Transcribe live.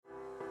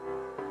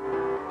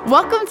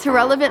Welcome to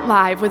Relevant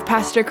Live with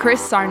Pastor Chris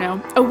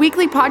Sarno, a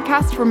weekly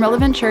podcast from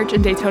Relevant Church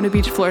in Daytona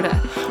Beach,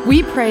 Florida.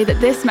 We pray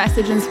that this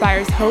message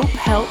inspires hope,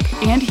 help,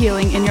 and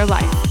healing in your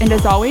life. And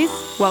as always,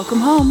 welcome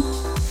home.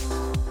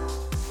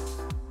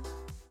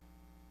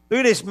 Look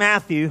at this,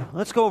 Matthew.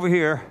 Let's go over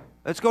here.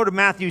 Let's go to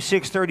Matthew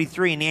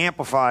 6:33 in the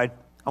Amplified.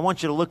 I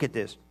want you to look at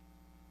this.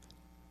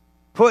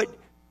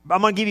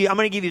 I'm going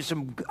to give you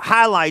some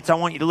highlights I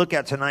want you to look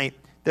at tonight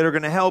that are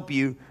going to help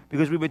you,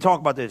 because we've been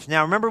talking about this.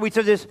 Now, remember we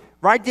said this,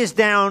 write this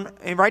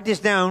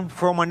down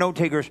for all my note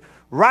takers.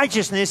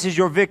 Righteousness is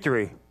your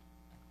victory.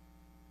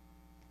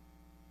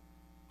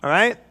 All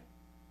right?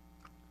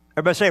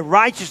 Everybody say,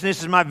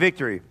 righteousness is my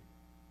victory.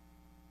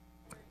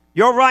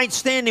 Your right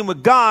standing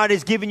with God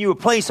is giving you a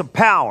place of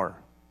power.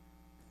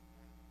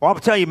 Well, I'll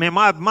tell you, man,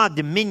 my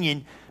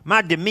dominion,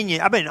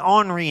 I've been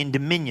honoring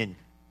dominion.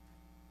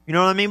 You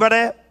know what I mean by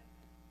that?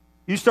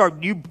 You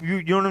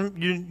know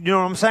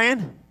what I'm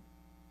saying?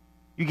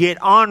 You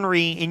get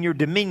ornery in your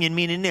dominion,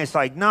 meaning this,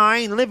 like, no, I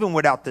ain't living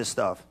without this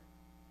stuff.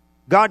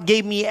 God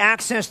gave me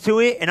access to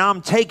it, and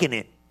I'm taking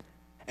it.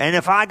 And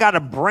if I got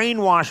to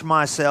brainwash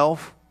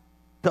myself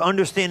to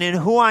understanding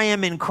who I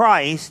am in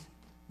Christ,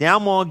 then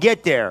I'm going to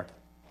get there.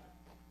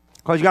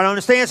 Because you got to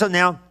understand something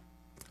now.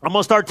 I'm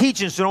going to start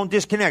teaching, so don't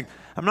disconnect.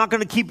 I'm not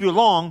going to keep you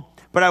long,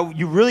 but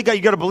you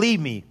got to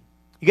believe me.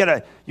 You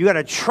got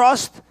to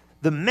trust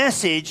the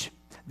message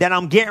that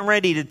I'm getting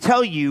ready to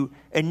tell you,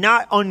 and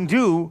not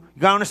undo.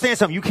 You got to understand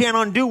something. You can't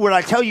undo what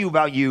I tell you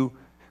about you,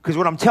 because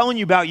what I'm telling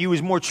you about you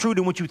is more true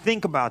than what you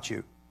think about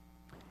you.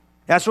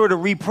 That's where the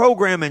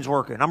reprogramming is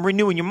working. I'm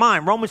renewing your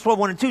mind. Romans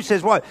 12:1-2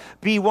 says what?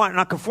 Be what?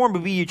 Not conformed,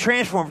 but be you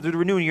transformed through the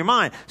renewing of your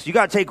mind. So you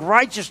got to take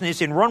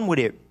righteousness and run with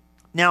it.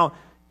 Now,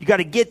 you got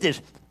to get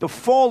this. The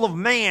fall of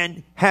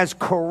man has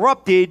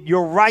corrupted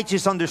your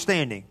righteous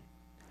understanding.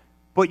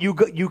 But you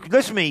listen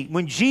to me.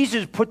 When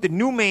Jesus put the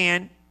new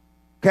man,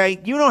 okay,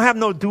 you don't have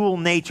no dual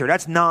nature.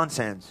 That's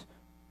nonsense.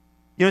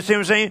 You understand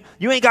what I'm saying?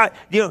 You ain't got,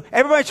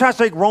 everybody tries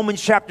to take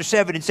Romans chapter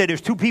 7 and say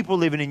there's two people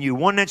living in you,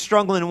 one that's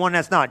struggling and one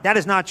that's not. That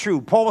is not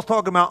true. Paul was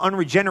talking about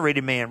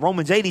unregenerated man.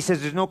 Romans 8, he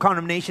says there's no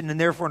condemnation and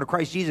therefore in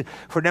Christ Jesus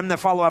for them that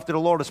follow after the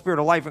Lord, the Spirit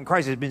of life in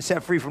Christ has been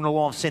set free from the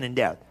law of sin and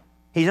death.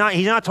 He's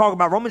not talking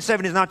about, Romans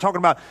 7 is not talking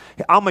about,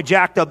 I'm a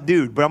jacked up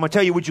dude, but I'm going to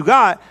tell you what you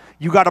got.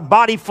 You got a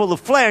body full of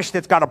flesh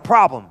that's got a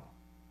problem.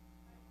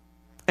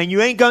 And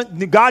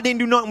God didn't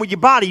do nothing with your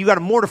body. You got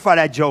to mortify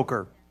that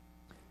joker.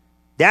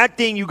 That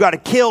thing you got to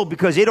kill,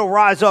 because it'll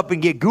rise up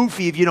and get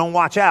goofy if you don't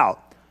watch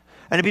out.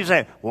 And then people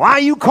say, why are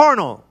you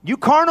carnal? You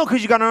carnal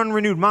because you got an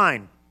unrenewed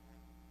mind.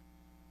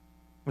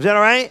 Was that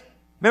all right?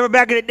 Remember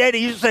back in the day, they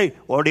used to say,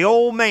 well, the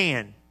old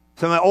man.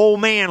 Some old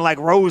man like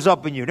rose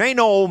up in you. There ain't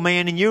no old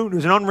man in you.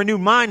 There's an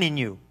unrenewed mind in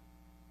you.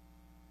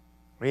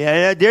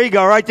 Yeah, there you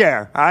go, right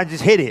there. I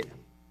just hit it.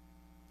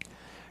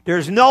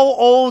 There's no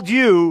old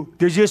you.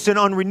 There's just an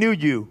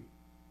unrenewed you.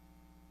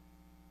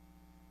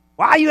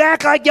 Why you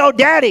act like your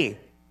daddy?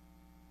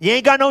 You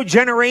ain't got no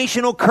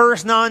generational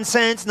curse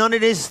nonsense, none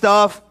of this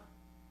stuff.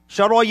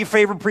 Shut all your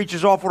favorite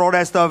preachers off with all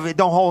that stuff. It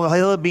don't hold a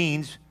hill of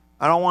beans.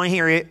 I don't want to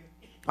hear it.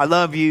 I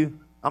love you.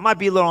 I might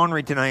be a little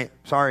ornery tonight.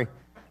 Sorry.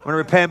 I'm going to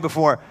repent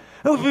before.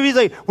 He's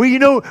like, well,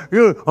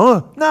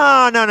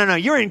 no.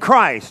 You're in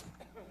Christ.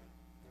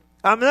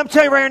 I'm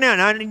telling you right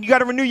now, you got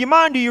to renew your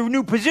mind to your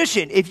new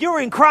position. If you're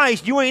in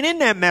Christ, you ain't in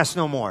that mess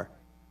no more.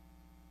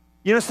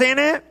 You understand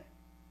that?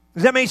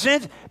 Does that make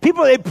sense?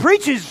 People, it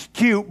preaches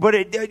cute, but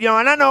and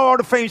I know all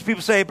the famous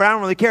people say it, but I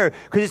don't really care,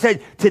 because it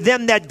said, to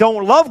them that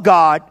don't love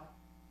God,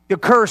 the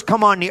curse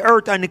come on the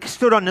earth and it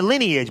stood on the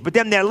lineage. But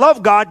them that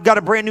love God got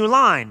a brand new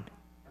line.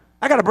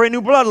 I got a brand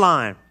new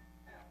bloodline.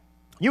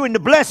 You in the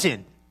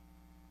blessing.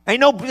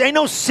 Ain't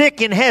no sick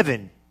in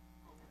heaven.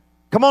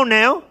 Come on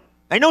now.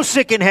 Ain't no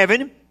sick in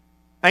heaven.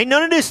 Ain't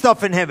none of this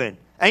stuff in heaven.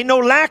 Ain't no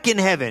lack in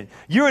heaven.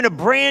 You're in a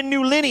brand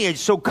new lineage.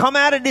 So come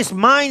out of this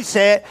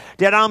mindset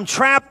that I'm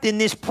trapped in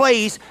this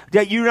place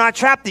that you're not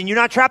trapped in. You're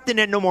not trapped in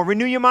it no more.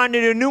 Renew your mind to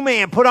the new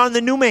man. Put on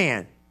the new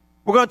man.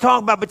 We're going to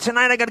talk about, but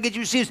tonight I got to get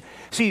you to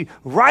see,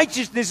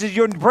 righteousness is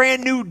your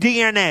brand new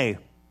DNA.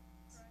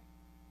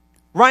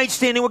 Right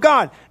standing with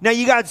God. Now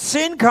you got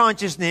sin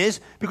consciousness,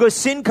 because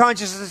sin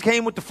consciousness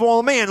came with the fall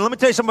of man. And let me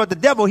tell you something about the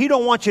devil. He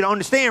don't want you to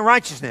understand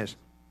righteousness.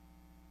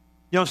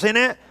 You understand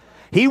that?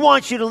 He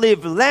wants you to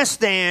live less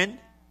than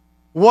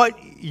what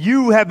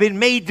you have been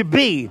made to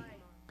be.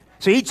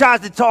 So he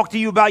tries to talk to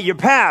you about your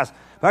past.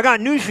 But I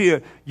got news for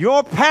you.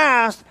 Your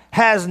past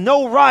has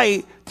no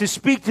right to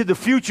speak to the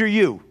future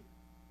you.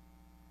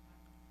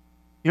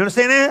 You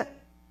understand that?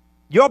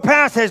 Your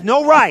past has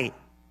no right.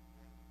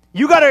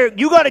 You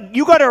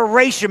gotta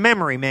erase your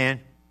memory, man.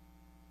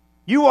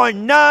 You are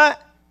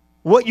not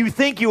what you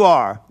think you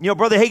are.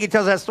 Brother Hagin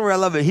tells that story. I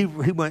love it. He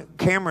went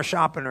camera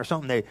shopping or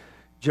something. They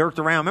jerked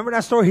around. Remember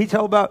that story he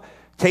told about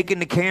taking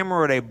the camera,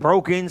 or they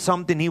broke in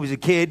something? He was a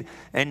kid,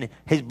 and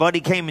his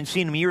buddy came and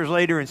seen him years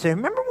later and said,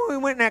 remember when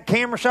we went in that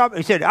camera shop?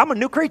 He said, I'm a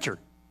new creature.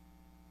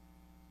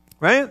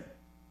 Right?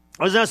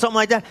 Was that something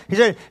like that? He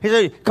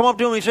said, come up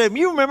to him and he said,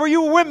 you remember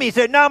you were with me? He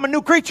said, no, I'm a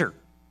new creature.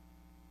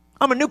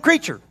 I'm a new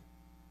creature.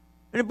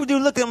 And the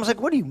dude looked at him and was like,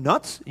 what are you,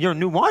 nuts? You're a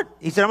new what?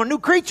 He said, I'm a new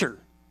creature.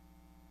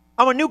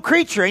 I'm a new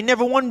creature. Ain't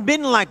never one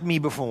been like me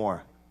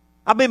before.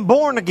 I've been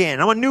born again.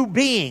 I'm a new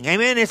being.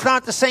 Amen. It's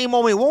not the same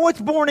old me. Well,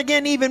 what's born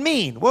again even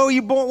mean? What are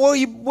you born?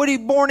 What are you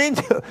born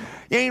into?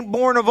 You ain't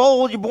born of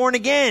old. You're born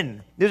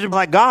again. This is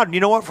like, God, you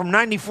know what? From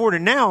 94 to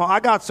now,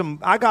 I got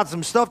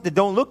some stuff that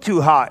don't look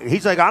too hot.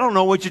 He's like, I don't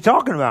know what you're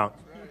talking about.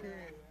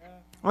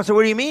 I said,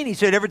 what do you mean? He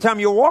said, every time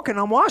you're walking,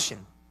 I'm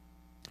washing.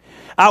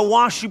 I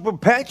wash you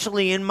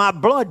perpetually in my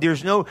blood.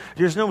 There's no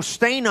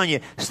stain on you.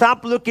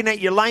 Stop looking at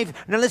your life.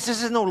 Now, this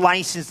is no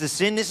license to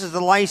sin. This is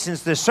the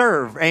license to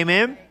serve.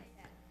 Amen.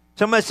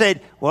 Somebody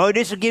said, well,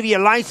 this will give you a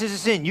license to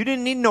sin. You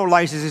didn't need no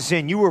license to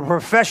sin. You were a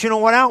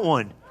professional without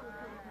one.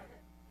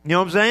 You know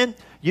what I'm saying?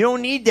 You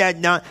don't need that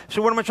now.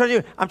 So what am I trying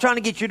to do? I'm trying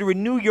to get you to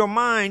renew your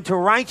mind to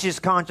righteous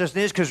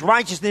consciousness, because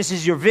righteousness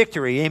is your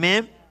victory.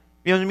 Amen?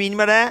 You know what I mean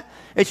by that?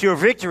 It's your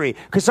victory.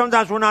 Because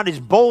sometimes we're not as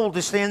bold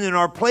to stand in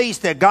our place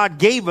that God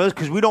gave us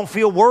because we don't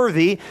feel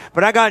worthy.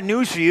 But I got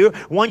news for you.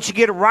 Once you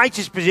get a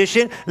righteous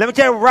position, let me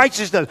tell you what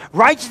righteousness does.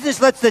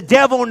 Righteousness lets the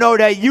devil know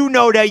that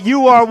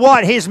you are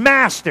what? His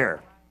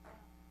master.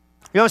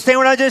 You understand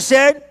what I just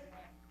said?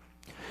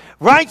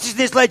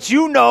 Righteousness lets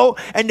you know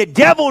and the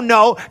devil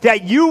know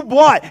that you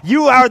what?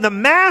 You are the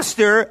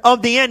master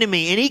of the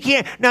enemy. And he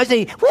can't now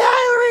say, well,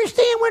 I don't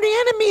understand what the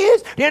enemy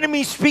is. The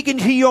enemy is speaking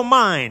to your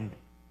mind.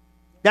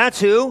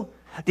 That's who.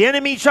 The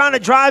enemy trying to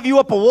drive you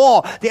up a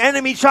wall. The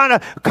enemy trying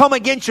to come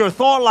against your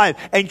thought life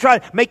and try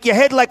to make your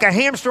head like a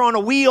hamster on a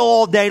wheel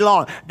all day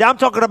long. Now, I'm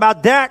talking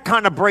about that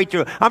kind of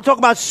breakthrough. I'm talking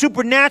about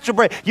supernatural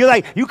breakthrough. You're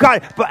like, you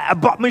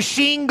got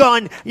machine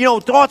gun,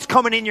 thoughts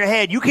coming in your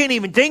head. You can't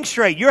even think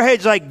straight. Your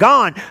head's like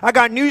gone. I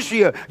got news for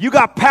you. You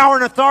got power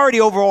and authority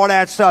over all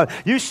that stuff.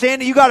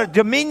 You got a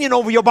dominion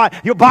over your body.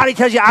 Your body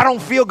tells you, I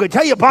don't feel good.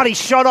 Tell your body,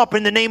 shut up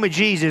in the name of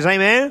Jesus.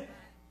 Amen?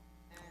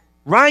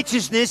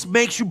 Righteousness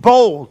makes you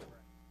bold.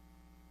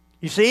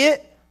 You see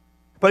it?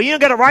 But you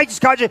don't got a righteous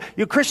conscience.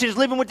 Your Christian is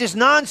living with this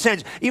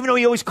nonsense, even though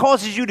he always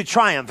causes you to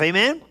triumph.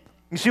 Amen?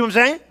 You see what I'm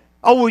saying?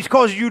 Always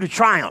causes you to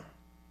triumph.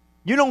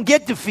 You don't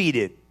get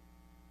defeated.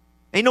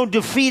 Ain't no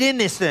defeat in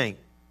this thing.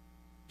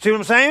 See what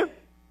I'm saying?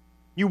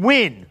 You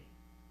win.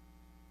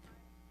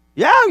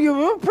 Yeah, you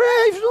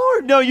praise the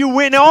Lord. No, you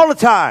win all the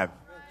time.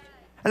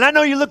 And I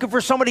know you're looking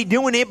for somebody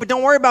doing it, but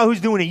don't worry about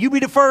who's doing it. You be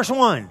the first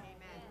one.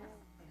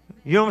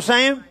 You know what I'm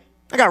saying?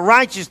 I got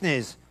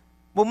righteousness.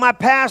 Well, my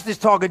past is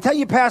talking. Tell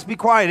your past be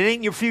quiet. It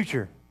ain't your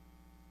future.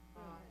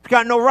 It's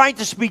got no right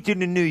to speak to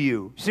the new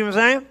you. See what I'm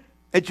saying?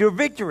 It's your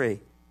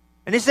victory.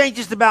 And this ain't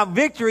just about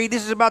victory.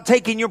 This is about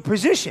taking your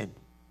position.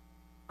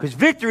 Because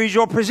victory is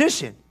your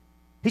position.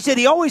 He said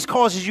he always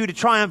causes you to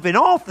triumph in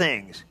all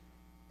things.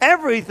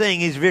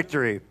 Everything is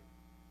victory.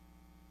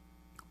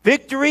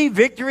 Victory,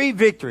 victory,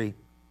 victory.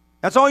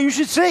 That's all you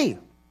should see.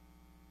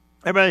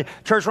 Everybody,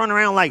 church running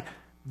around like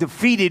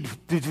defeated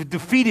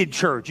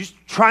church. It's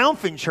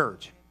triumphant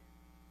church.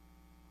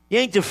 You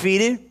ain't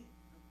defeated. You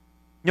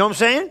know what I'm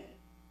saying?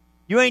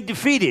 You ain't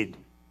defeated.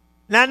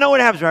 Now, I know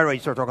what happens right away. You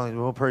start talking like,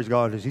 oh, praise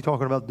God. Is he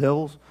talking about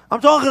devils? I'm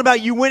talking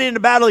about you winning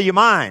the battle of your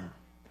mind.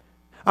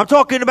 I'm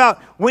talking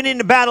about winning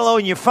the battle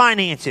in your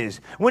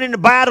finances, winning the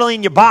battle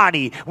in your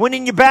body,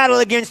 winning your battle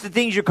against the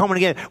things you're coming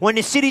against. When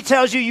the city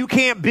tells you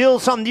can't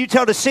build something, you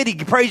tell the city,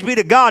 praise be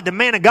to God, the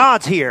man of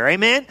God's here.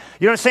 Amen?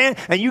 You know what I'm saying?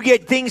 And you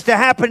get things to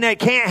happen that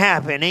can't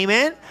happen.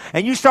 Amen?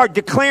 And you start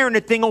declaring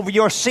the thing over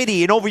your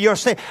city and over your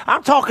state.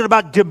 I'm talking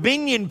about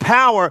dominion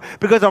power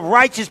because of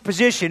righteous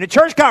position. The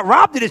church got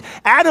robbed of this.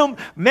 Adam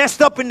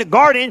messed up in the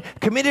garden,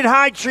 committed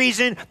high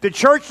treason. The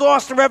church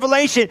lost the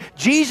revelation.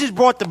 Jesus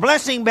brought the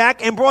blessing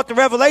back and brought the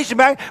revelation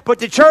back. But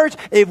the church,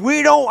 if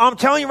we don't, I'm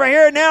telling you right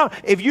here now,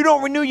 if you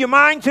don't renew your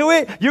mind to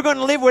it, you're going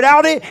to live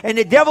without it, and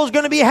the devil's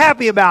going to be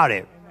happy about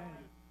it.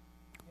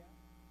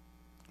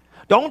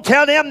 Don't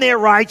tell them they're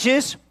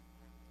righteous.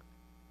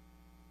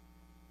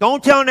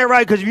 Don't tell them they're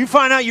right, because if you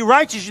find out you're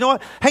righteous, you know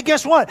what? Hey,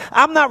 guess what?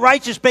 I'm not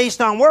righteous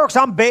based on works.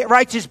 I'm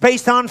righteous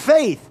based on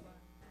faith.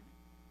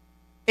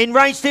 In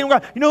right standing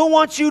with God. You know who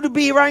wants you to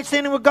be right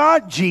standing with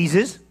God?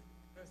 Jesus.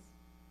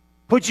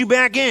 Put you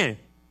back in.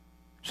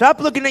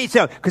 Stop looking at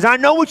yourself, because I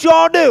know what you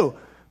all do.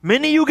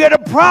 Many of you get a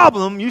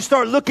problem, you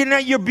start looking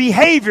at your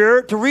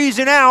behavior to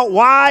reason out,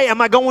 why am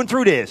I going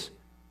through this?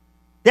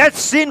 That's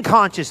sin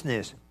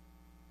consciousness.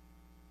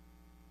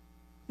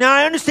 Now,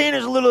 I understand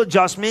there's a little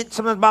adjustment.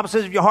 Sometimes the Bible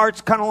says if your heart's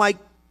kind of like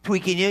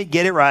tweaking you,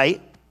 get it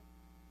right.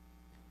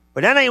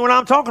 But that ain't what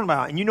I'm talking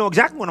about, and you know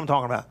exactly what I'm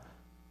talking about.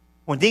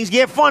 When things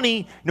get funny,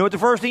 you know what the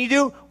first thing you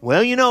do?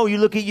 Well, you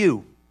look at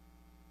you.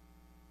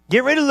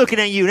 Get rid of looking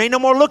at you. There ain't no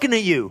more looking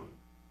at you.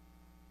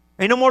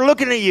 Ain't no more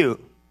looking at you. You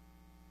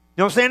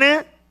know what I'm saying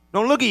that?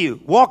 Don't look at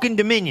you. Walk in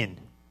dominion.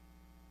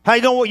 How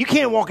you don't? You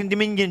can't walk in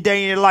dominion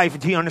day in your life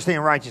until you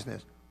understand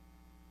righteousness.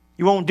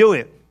 You won't do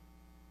it.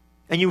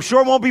 And you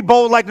sure won't be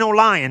bold like no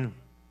lion.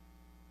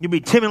 You'll be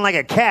timid like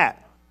a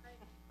cat.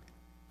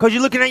 Because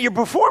you're looking at your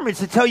performance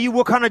to tell you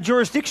what kind of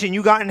jurisdiction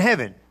you got in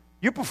heaven.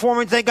 Your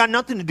performance ain't got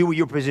nothing to do with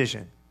your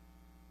position.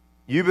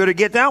 You better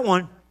get that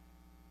one. You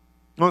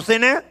know what I'm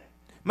saying that?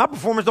 My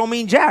performance don't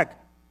mean jack.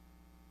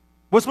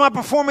 What's my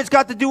performance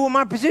got to do with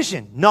my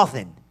position?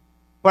 Nothing.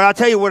 But I'll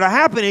tell you what'll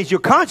happen is your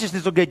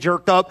consciousness will get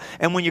jerked up,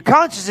 and when your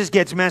consciousness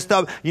gets messed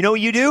up, you know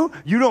what you do?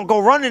 You don't go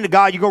running to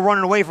God, you go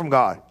running away from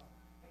God.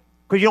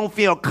 Because you don't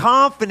feel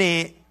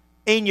confident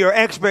in your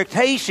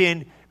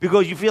expectation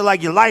because you feel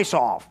like your life's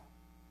off.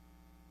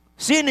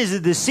 Sin is a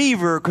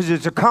deceiver because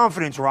it's a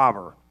confidence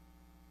robber.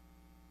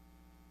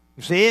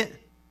 You see it?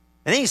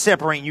 It ain't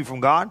separating you from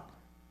God.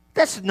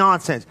 That's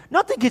nonsense.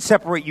 Nothing can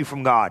separate you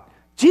from God.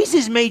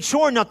 Jesus made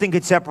sure nothing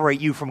could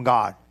separate you from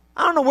God.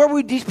 I don't know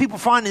where these people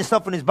find this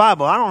stuff in this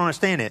Bible. I don't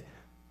understand it.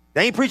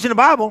 They ain't preaching the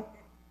Bible.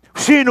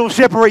 Sin don't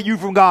separate you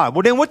from God.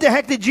 Well, then what the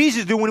heck did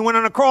Jesus do when he went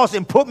on the cross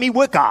and put me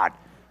with God?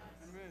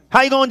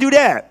 How you going to do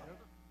that?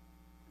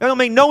 That don't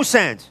make no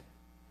sense.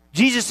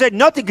 Jesus said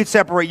nothing could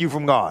separate you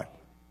from God.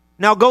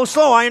 Now go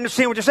slow. I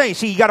understand what you're saying.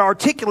 See, you got to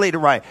articulate it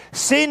right.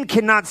 Sin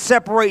cannot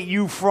separate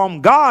you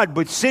from God,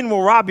 but sin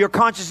will rob your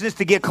consciousness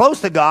to get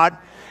close to God.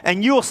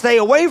 And you'll stay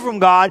away from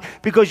God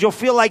because you'll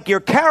feel like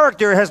your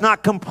character has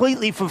not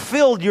completely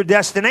fulfilled your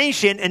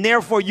destination, and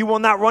therefore you will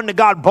not run to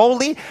God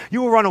boldly.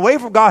 You will run away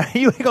from God.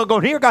 You ain't going to go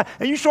near God,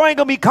 and you sure ain't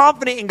going to be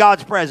confident in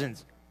God's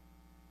presence.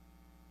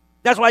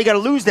 That's why you got to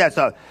lose that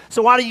stuff.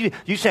 So why do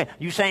you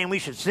saying we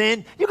should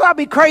sin? You got to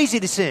be crazy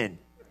to sin.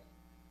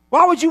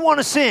 Why would you want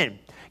to sin?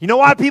 You know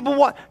why people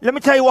want? Let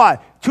me tell you why.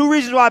 2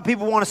 reasons why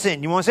people want to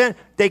sin. You want to sin?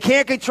 They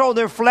can't control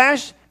their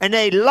flesh, and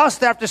they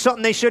lust after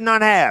something they should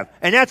not have,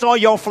 and that's all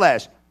your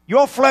flesh.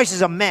 Your flesh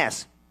is a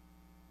mess.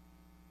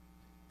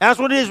 That's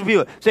what it is with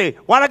people. Say,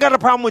 why do I got a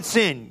problem with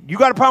sin? You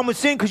got a problem with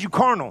sin because you're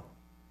carnal.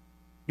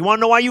 You want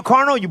to know why you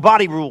carnal? Your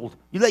body ruled.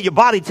 You let your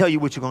body tell you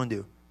what you're going to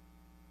do.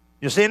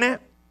 You seeing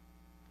that?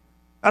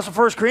 That's what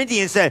 1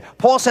 Corinthians said.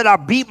 Paul said, I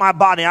beat my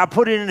body. I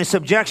put it into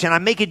subjection. I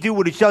make it do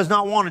what it does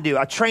not want to do.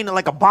 I train it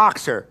like a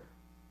boxer.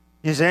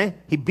 You see?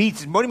 He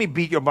beats. What do you mean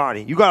beat your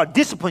body? You got to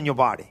discipline your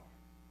body.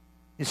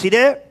 You see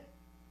that?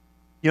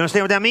 You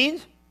understand what that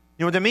means?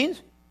 You know what that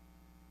means?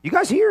 You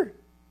guys here?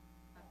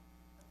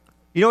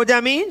 You know what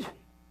that means?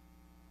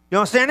 You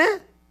understand that?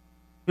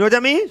 You know what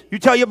that means? You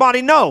tell your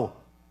body no.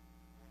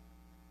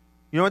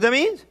 You know what that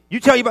means? You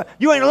tell your body,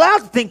 you ain't allowed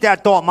to think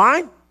that thought,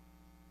 mind.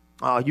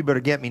 Oh, you better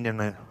get me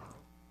tonight.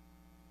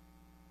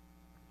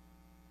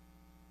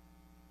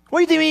 What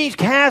do you think he means?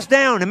 Cast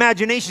down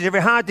imaginations, every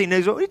high thing.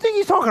 What do you think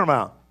he's talking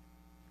about?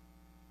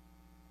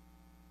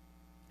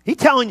 He's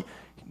telling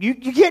you,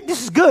 you get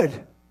this is good.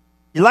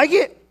 You like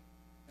it?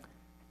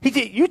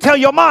 You tell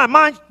your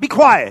mind, be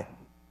quiet.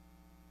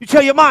 You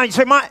tell your mind, you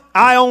say,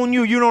 I own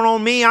you, you don't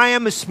own me, I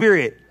am a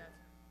spirit.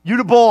 You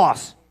the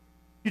boss.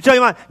 You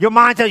tell your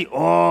mind tells you,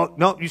 oh,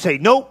 no, you say,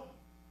 nope,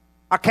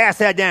 I cast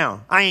that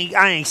down. I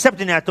ain't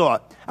accepting that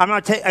thought.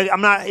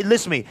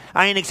 Listen to me,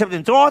 I ain't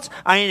accepting thoughts,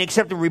 I ain't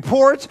accepting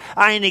reports,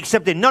 I ain't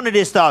accepting none of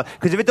this stuff.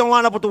 Because if it don't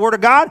line up with the word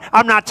of God,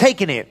 I'm not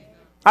taking it.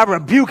 I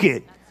rebuke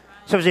it.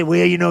 Some say,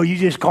 well, you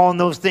just calling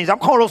those things. I'm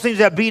calling those things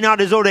that be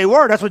not as though they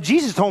were. That's what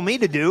Jesus told me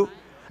to do.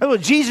 That's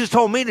what Jesus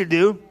told me to do.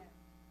 You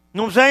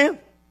know what I'm saying?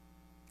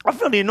 I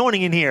feel the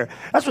anointing in here.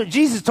 That's what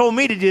Jesus told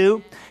me to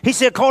do. He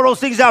said, call those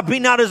things out, be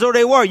not as though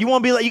they were. You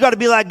got to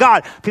be like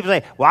God. People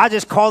say, well, I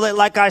just call it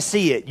like I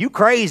see it. You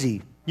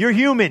crazy. You're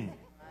human.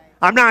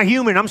 I'm not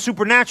human. I'm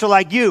supernatural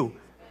like you.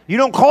 You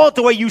don't call it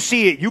the way you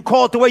see it. You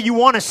call it the way you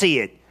want to see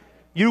it.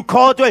 You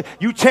call it the way,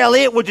 you tell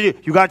it what to do.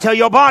 You got to tell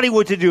your body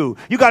what to do.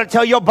 You got to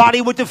tell your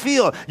body what to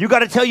feel. You got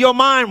to tell your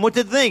mind what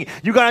to think.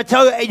 You got to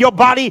tell your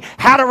body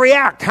how to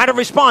react, how to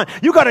respond.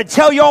 You got to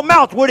tell your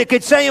mouth what it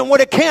could say and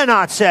what it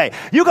cannot say.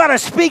 You got to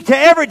speak to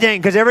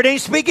everything because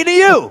everything's speaking to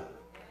you.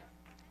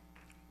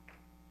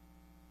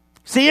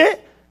 See it?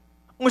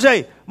 I'm going to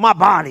say, my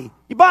body.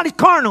 Your body's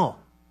carnal.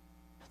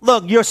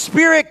 Look, your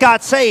spirit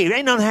got saved.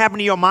 Ain't nothing happened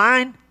to your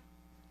mind.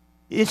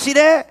 You see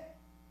that?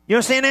 You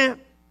understand that?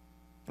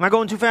 Am I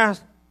going too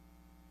fast?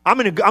 I'm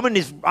in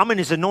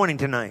this anointing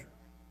tonight.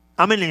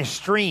 I'm in this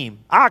stream.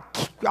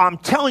 I'm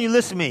telling you,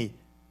 listen to me.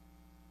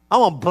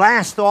 I'm going to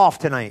blast off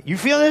tonight. You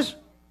feel this?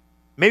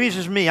 Maybe it's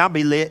just me. I'll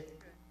be lit.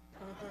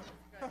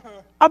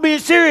 I'm being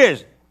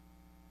serious.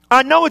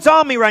 I know it's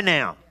on me right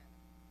now.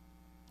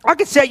 I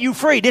can set you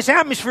free. This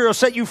atmosphere will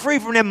set you free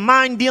from that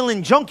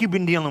mind-dealing junk you've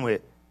been dealing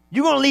with.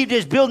 You're going to leave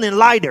this building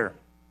lighter.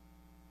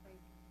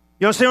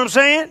 You understand what I'm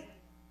saying?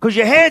 Because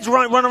your head's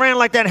run around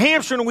like that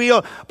hamster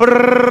wheel.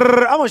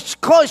 I'm going to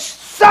close.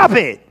 Stop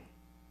it.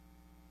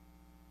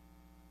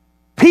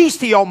 Peace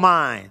to your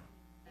mind.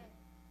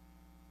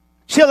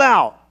 Chill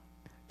out.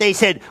 They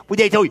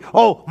told you,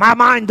 oh, my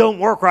mind don't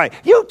work right.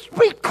 You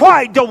be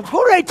quiet. Who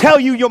do they tell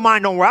you your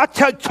mind don't work?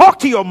 Talk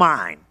to your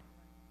mind.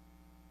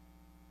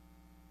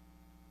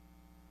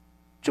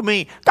 What you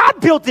mean?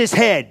 God built this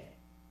head.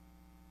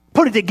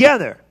 Put it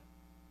together.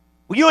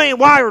 Well, you ain't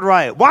wired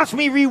right. Watch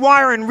me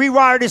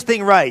rewire this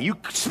thing right. You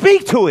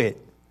speak to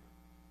it.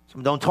 So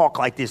don't talk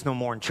like this no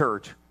more in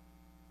church.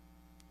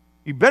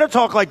 You better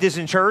talk like this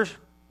in church.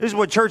 This is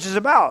what church is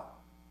about.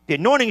 The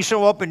anointing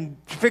show up and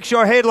fix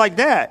your head like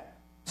that.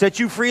 Set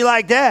you free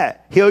like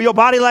that. Heal your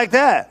body like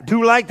that.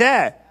 Do like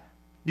that.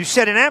 You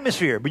set an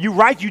atmosphere, but you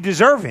right, you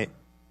deserve it.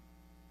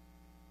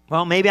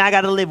 Well, maybe I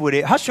got to live with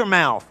it. Hush your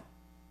mouth.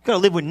 You're going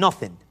to live with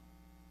nothing.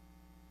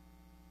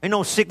 Ain't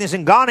no sickness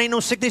in God, ain't no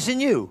sickness in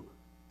you.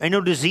 Ain't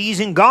no disease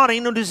in God,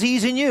 ain't no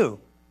disease in you.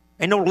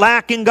 Ain't no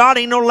lack in God,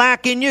 ain't no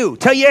lack in you.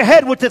 Tell your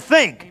head what to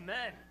think.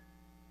 Amen.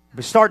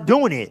 But start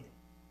doing it.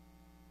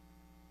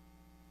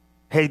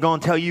 Head going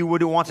to tell you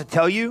what it wants to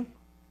tell you.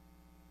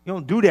 You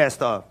don't do that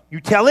stuff.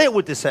 You tell it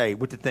what to say,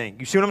 what to think.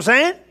 You see what I'm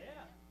saying? Yeah.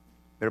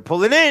 Better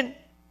pull it in.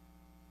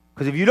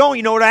 Because if you don't,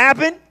 you know what'll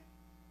happen?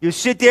 You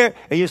sit there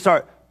and you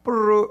start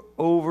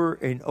over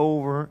and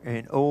over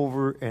and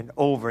over and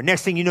over.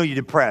 Next thing you know, you're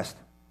depressed.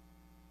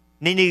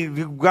 And then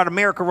you've got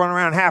America running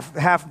around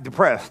half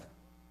depressed.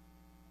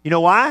 You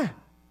know why?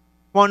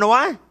 Want to know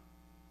why?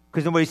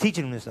 Because nobody's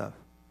teaching them this stuff.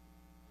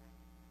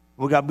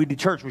 We got to be the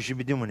church. We should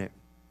be doing it.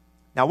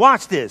 Now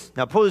watch this.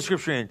 Now pull the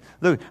scripture in.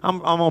 Look,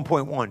 I'm on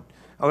point 1.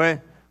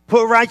 Okay?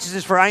 Put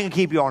righteousness first. I ain't going to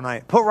keep you all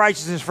night. Put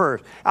righteousness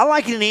first. I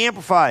like it in the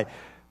Amplified.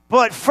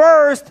 But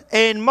first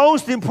and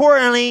most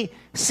importantly,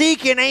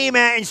 seek and aim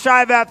at and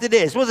strive after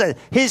this. What's that?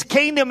 His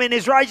kingdom and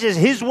his righteousness,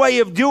 his way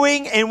of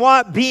doing and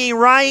what? Being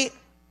right.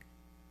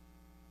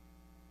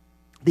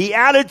 The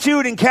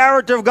attitude and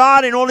character of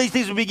God, and all these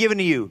things will be given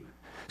to you.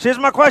 So here's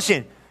my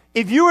question.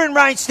 If you're in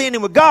right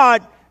standing with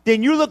God,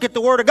 then you look at the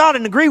word of God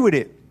and agree with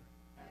it.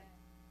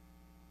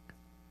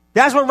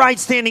 That's what right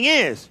standing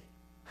is.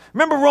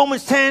 Remember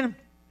Romans 10?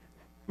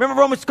 Go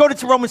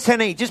to Romans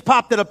 10:8. Just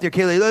pop that up there,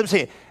 Kelly. Let me see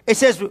it. It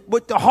says,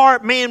 with the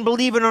heart man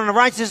believing on the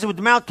righteousness, with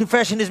the mouth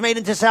confession is made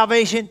into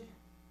salvation.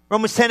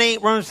 Romans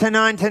 10:8, Romans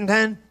 10:9,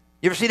 10:10.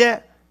 You ever see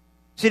that?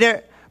 See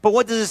that? But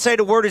what does it say?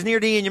 The word is near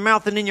thee in your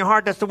mouth and in your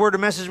heart. That's the word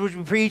of message which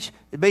we preach,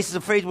 the basis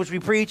of faith which we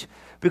preach.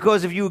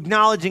 Because if you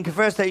acknowledge and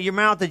confess that your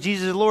mouth that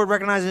Jesus is Lord,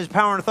 recognizing his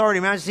power and authority,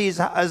 majesty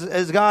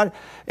as God,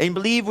 and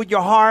believe with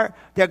your heart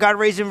that God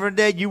raised him from the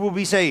dead, you will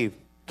be saved.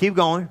 Keep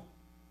going.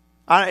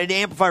 The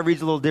Amplified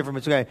reads a little different, but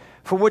it's okay.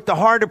 For what the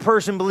heart a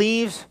person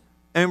believes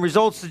and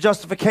results to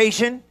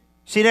justification.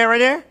 See that right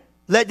there?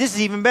 This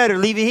is even better.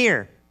 Leave it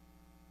here.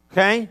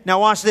 Okay? Now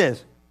watch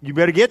this. You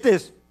better get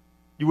this.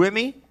 You with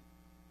me?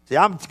 See,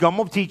 I'm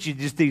going to teach you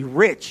this thing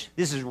rich.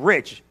 This is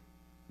rich.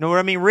 Know what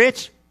I mean,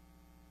 rich?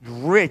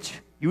 Rich.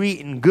 You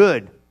eating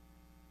good.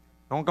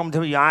 Don't come to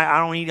me, I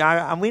don't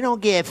eat, we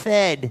don't get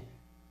fed.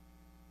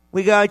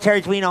 We go to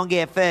church, we don't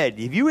get fed.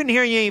 If you in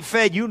here and you ain't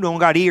fed, you don't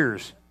got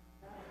ears.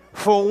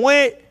 For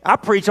when I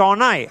preach all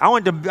night. I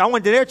went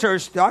to their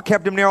church, I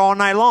kept them there all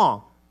night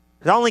long.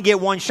 Because I only get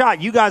one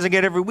shot. You guys will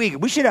get every week.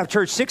 We should have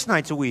church 6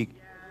 nights a week.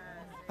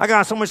 I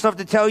got so much stuff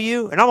to tell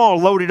you, and I'm all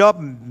loaded up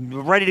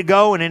and ready to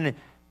go, and then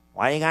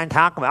why you got to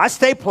talk about it? I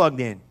stay plugged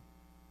in.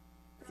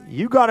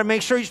 You got to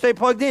make sure you stay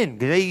plugged in,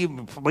 because they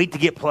wait to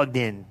get plugged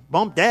in.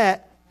 Bump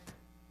that.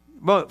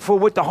 But for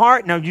with the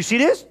heart, now you see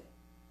this?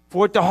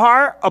 For with the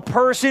heart, a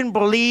person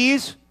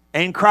believes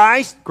in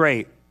Christ.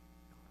 Great.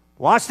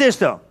 Watch this,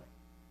 though.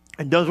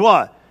 And does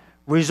what?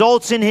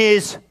 Results in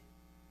his.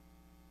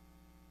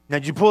 Now,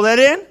 did you pull that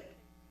in?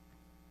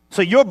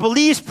 So your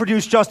beliefs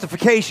produce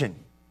justification.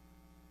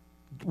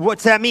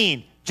 What's that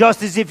mean?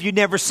 Just as if you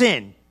never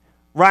sinned,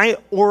 right?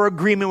 Or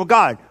agreement with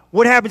God.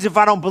 What happens if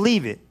I don't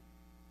believe it?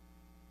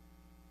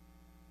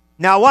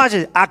 Now watch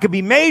it. I could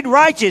be made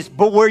righteous,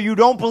 but where you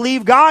don't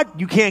believe God,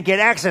 you can't get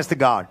access to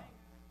God.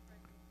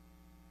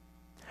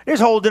 There's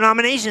whole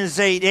denominations that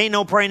say there ain't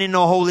no praying in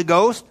no Holy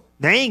Ghost.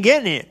 They ain't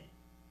getting it.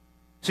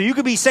 So you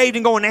could be saved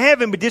and going to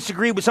heaven, but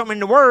disagree with something in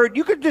the Word.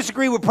 You could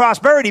disagree with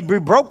prosperity, be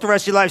broke the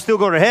rest of your life, still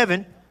go to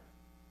heaven.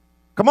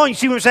 Come on, you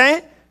see what I'm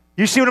saying?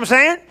 You see what I'm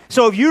saying?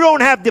 So if you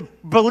don't have the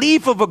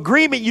belief of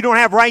agreement, you don't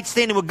have right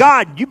standing with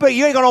God, you ain't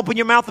going to open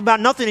your mouth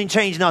about nothing and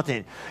change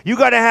nothing. You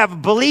got to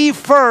have belief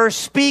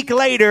first, speak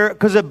later,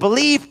 because a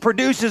belief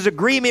produces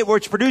agreement,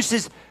 which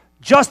produces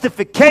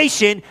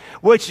justification,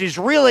 which is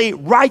really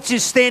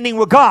righteous standing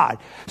with God.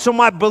 So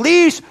my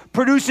beliefs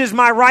produces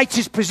my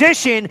righteous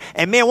position,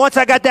 and man, once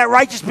I got that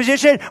righteous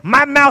position,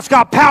 my mouth's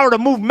got power to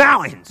move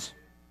mountains.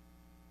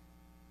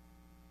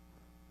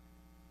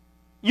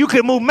 You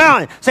can move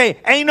mountains. Say,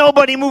 ain't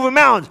nobody moving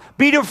mountains.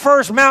 Be the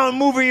first mountain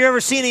mover you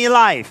ever seen in your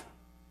life.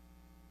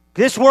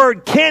 This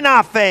word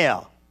cannot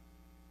fail.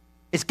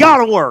 It's got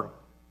to work.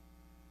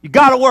 You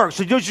got to work.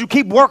 So just you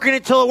keep working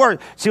it till it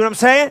works. See what I'm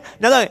saying?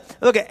 Now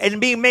look at,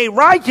 and being made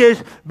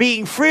righteous,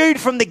 being freed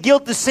from the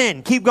guilt of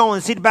sin. Keep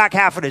going. See the back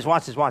half of this.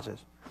 Watch this. Watch this.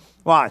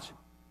 Watch.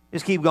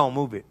 Just keep going.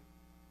 Move it.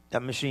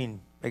 That machine.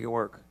 Make it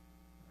work.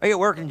 Make it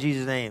work in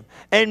Jesus' name.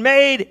 And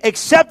made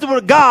acceptable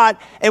to God.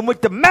 And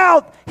with the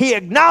mouth, he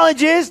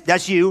acknowledges,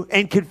 that's you,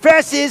 and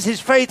confesses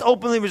his faith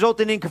openly,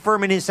 resulting in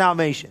confirming his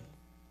salvation.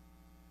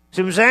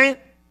 See what I'm saying?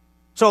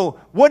 So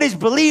what does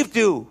belief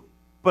do?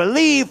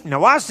 Belief,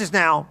 now watch this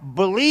now.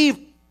 Belief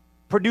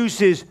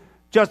produces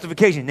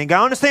justification. Now,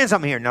 gotta understand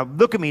something here. Now,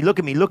 look at me.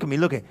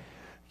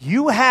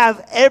 You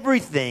have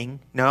everything.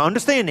 Now,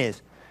 understand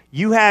this.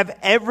 You have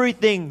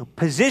everything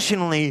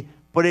positionally,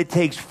 but it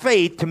takes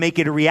faith to make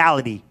it a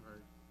reality.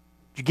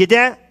 Did you get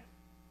that?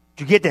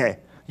 Did you get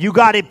that? You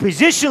got it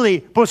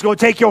positionally, but it's going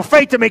to take your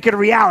faith to make it a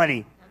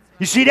reality.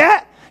 You see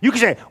that? You can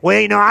say, well,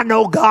 I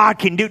know God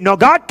can do. No,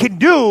 God can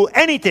do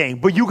anything,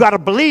 but you got to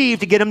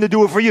believe to get him to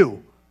do it for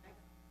you.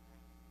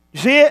 You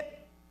see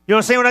it? You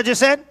understand what I just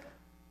said?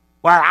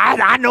 Well,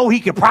 I know he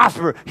can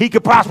prosper. He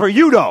can prosper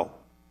you, though.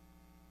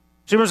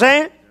 See what I'm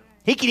saying?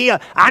 He can heal.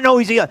 I know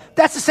he's healed.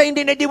 That's the same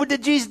thing they did with the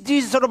Jesus.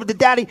 Jesus showed up with the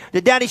daddy.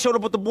 The daddy showed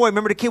up with the boy.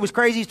 Remember the kid was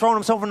crazy? He's throwing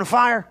himself in the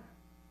fire.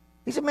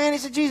 He said, man,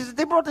 Jesus,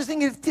 they brought this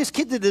kid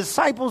to the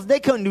disciples. They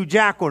couldn't do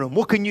jack with him.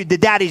 What can you, the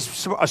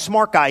daddy's a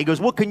smart guy. He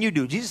goes, what can you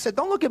do? Jesus said,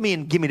 don't look at me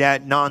and give me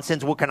that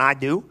nonsense. What can I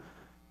do?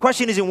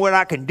 Question isn't what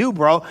I can do,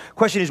 bro.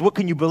 Question is, what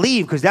can you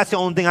believe? Because that's the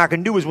only thing I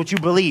can do is what you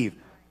believe.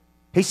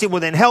 He said,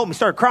 well, then help me. He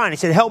started crying. He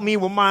said, help me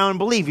with my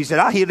unbelief. He said,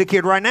 I'll heal the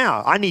kid right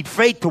now. I need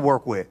faith to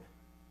work with.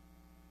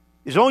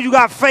 As long as you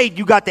got faith,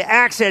 you got the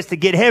access to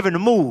get heaven to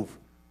move.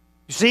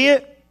 You see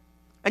it?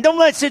 And don't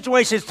let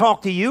situations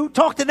talk to you.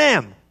 Talk to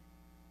them.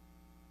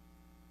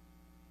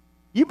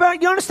 You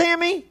understand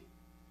me?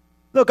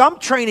 Look, I'm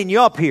training you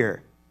up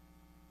here.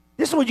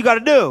 This is what you got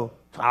to do.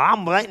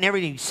 I'm letting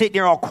everything sit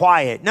there all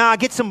quiet. Nah,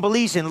 get some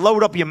beliefs and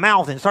load up your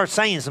mouth and start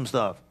saying some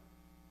stuff.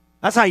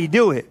 That's how you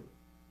do it.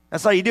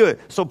 That's how you do it.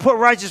 So put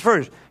righteousness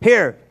first.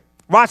 Here,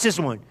 watch this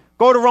one.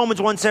 Go to Romans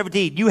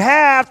 1:17. You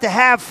have to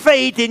have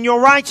faith in your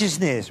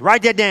righteousness.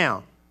 Write that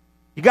down.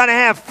 You got to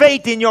have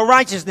faith in your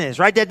righteousness.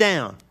 Write that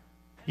down.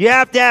 You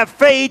have to have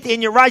faith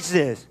in your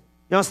righteousness.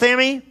 You understand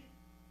me?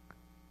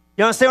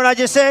 You understand what I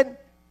just said?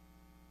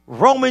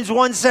 Romans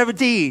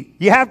 1:17.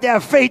 You have to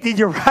have faith in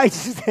your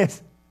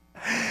righteousness.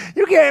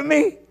 You getting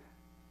me?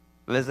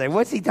 Let's say,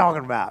 what's he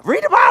talking about?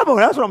 Read the Bible.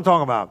 That's what I'm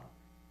talking about.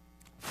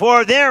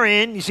 For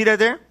therein, you see that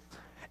there?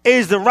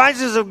 Is the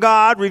righteousness of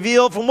God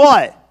revealed from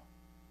what?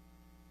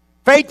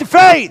 Faith to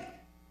faith.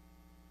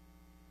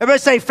 Everybody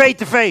say faith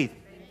to faith.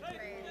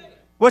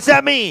 What's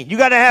that mean? You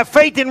got to have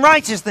faith in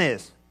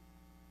righteousness.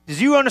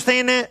 Does you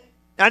understand that?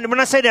 And when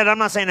I say that, I'm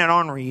not saying that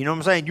ornery. You know what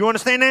I'm saying? You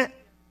understand that?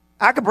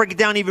 I could break it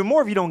down even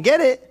more if you don't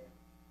get it.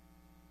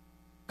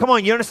 Come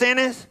on, you understand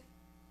this?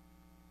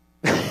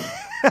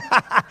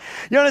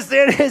 You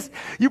understand this?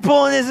 You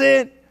pulling this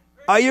in?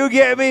 Are you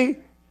getting me?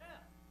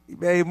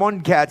 Hey,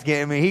 one cat's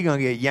getting me. He's going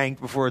to get yanked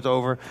before it's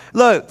over.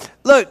 Look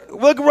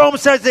at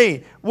Romans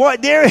 17.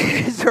 What there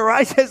is the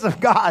righteousness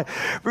of God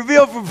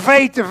revealed from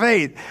faith to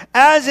faith.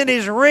 As it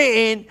is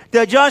written,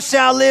 the just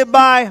shall live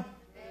by.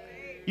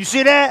 You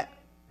see that?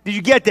 Did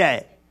you get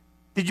that?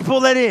 Did you pull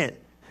that in?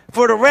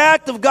 For the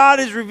wrath of God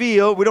is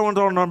revealed. We don't want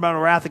to talk about the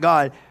wrath of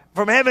God.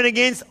 From heaven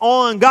against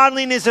all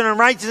ungodliness and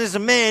unrighteousness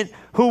of men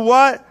who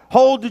what?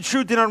 Hold the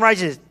truth in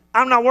unrighteousness.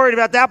 I'm not worried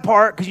about that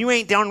part because you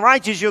ain't the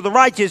unrighteous, you're the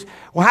righteous.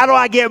 Well, how do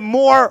I get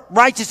more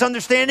righteous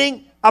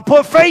understanding? I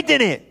put faith in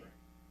it.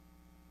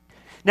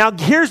 Now,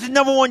 here's the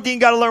number one thing you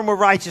got to learn with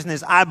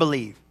righteousness, I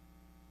believe.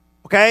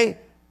 Okay?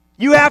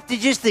 You have to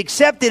just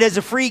accept it as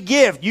a free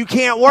gift. You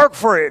can't work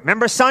for it.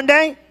 Remember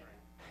Sunday?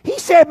 He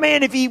said,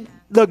 man,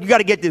 look, you got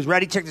to get this.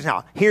 Ready? Check this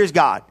out. Here's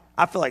God.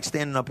 I feel like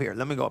standing up here.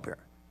 Let me go up here.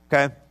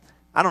 Okay?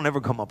 I don't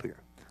ever come up here.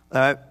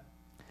 All right?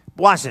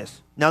 Watch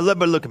this. Now,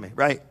 look at me,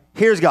 right?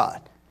 Here's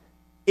God.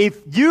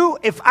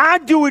 If I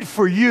do it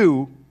for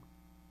you,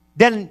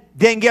 then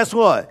guess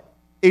what?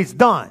 It's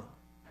done.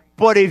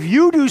 But if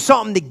you do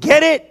something to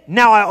get it,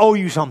 now I owe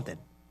you something.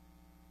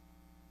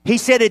 He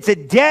said it's a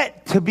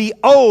debt to be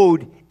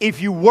owed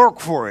if you work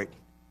for it.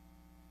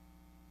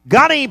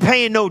 God ain't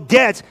paying no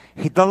debts.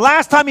 The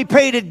last time he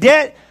paid a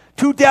debt,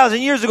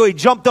 2,000 years ago, he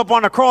jumped up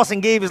on the cross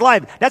and gave his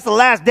life. That's the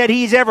last debt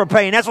he's ever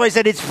paying. That's why he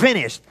said it's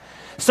finished.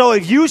 So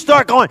if you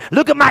start going,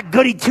 look at my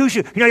goody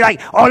two-shoe, you're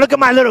like, oh, look at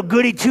my little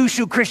goody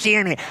two-shoe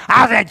Christianity.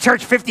 I was at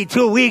church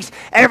 52 weeks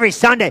every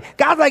Sunday.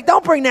 God's like,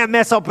 don't bring that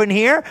mess up in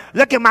here.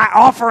 Look at my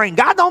offering.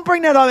 God, don't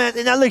bring that up.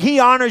 And now, look, he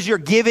honors your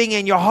giving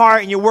and your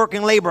heart and your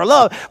working labor of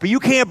love, but you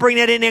can't bring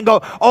that in and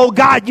go, oh,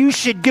 God, you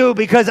should do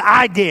because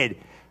I did.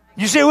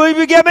 You see what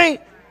you get me?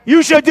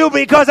 You should do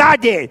because I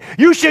did.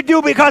 You should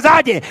do because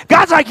I did.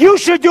 God's like, you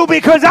should do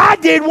because I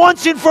did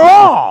once and for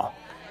all.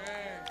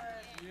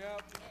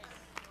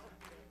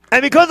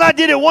 And because I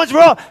did it once for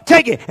all,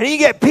 take it. And then you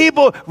get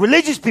people,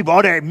 religious people,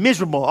 oh, they're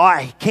miserable. Oh,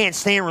 I can't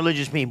stand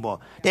religious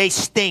people. They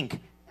stink.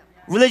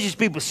 Religious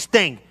people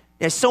stink.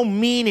 They're so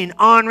mean and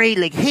ornery.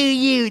 Like, here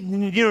you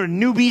know,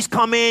 newbies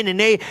come in and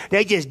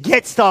they just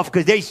get stuff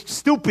because they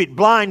stupid,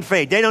 blind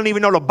faith. They don't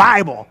even know the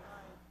Bible.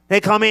 They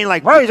come in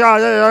like,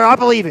 I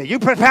believe it. You,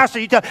 pastor,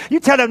 you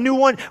tell them new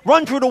one,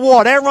 run through the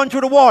wall. They run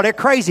through the wall. They're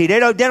crazy. They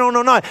don't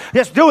know nothing.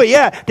 Just do it.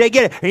 Yeah, they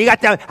get it. And you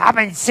got I've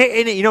been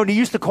sitting, they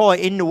used to call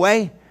it in the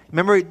way.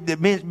 Remember,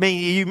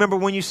 you remember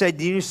when you used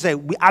to say,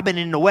 I've been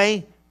in the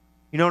way?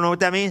 You don't know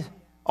what that means?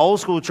 Old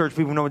school church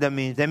people know what that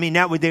means. That means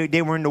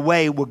they were in the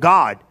way with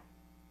God.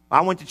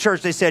 I went to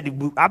church. They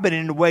said, I've been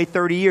in the way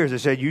 30 years. I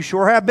said, you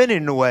sure have been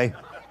in the way.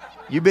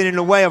 You've been in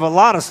the way of a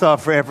lot of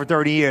stuff for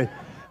 30 years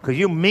because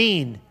you're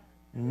mean,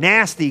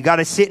 nasty. Got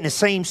to sit in the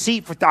same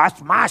seat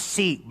that's my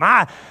seat.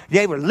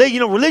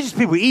 Religious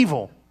people are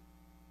evil.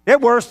 They're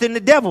worse than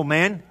the devil,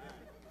 man.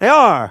 They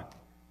are.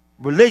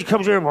 Religion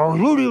comes in,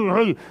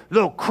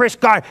 little Chris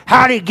guy,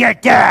 how did he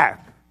get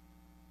there?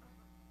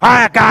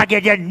 How did God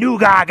get that new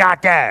guy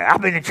got there?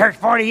 I've been in church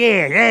 40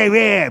 years.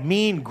 Yeah,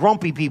 mean,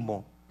 grumpy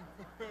people.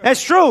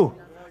 That's true.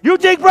 You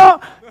think, bro?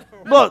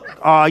 Look,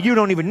 you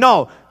don't even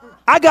know.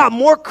 I got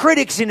more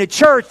critics in the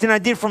church than I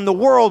did from the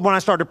world when I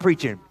started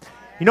preaching.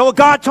 You know what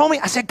God told me?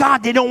 I said,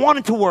 God, they don't want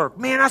it to work.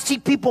 Man, I see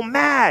people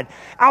mad.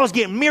 I was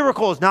getting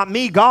miracles. Not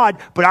me, God,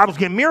 but I was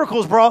getting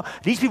miracles, bro.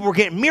 These people were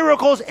getting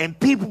miracles, and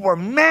people were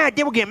mad.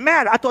 They were getting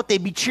mad. I thought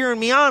they'd be cheering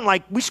me on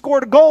like, we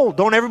scored a goal.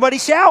 Don't everybody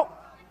shout?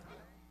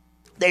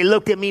 They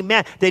looked at me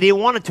mad. They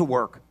didn't want it to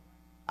work.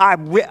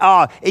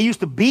 It used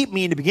to beat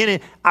me in the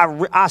beginning.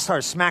 I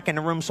started smacking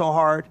the room so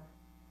hard.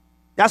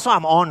 That's why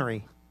I'm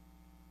ornery.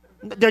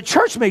 The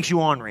church makes you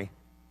ornery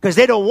because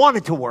they don't want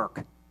it to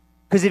work.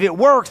 Because if it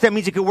works, that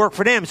means it could work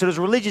for them. So those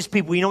religious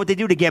people, you know what they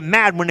do? They get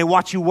mad when they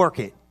watch you work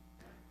it.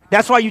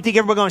 That's why you think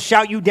everybody's going to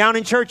shout you down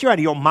in church? You're out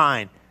of your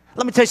mind.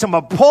 Let me tell you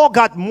something. Paul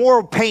got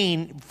more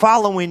pain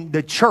following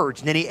the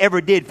church than he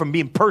ever did from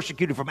being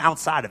persecuted from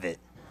outside of it.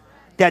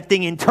 That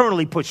thing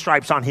internally put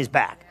stripes on his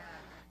back.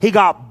 He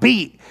got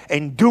beat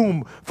and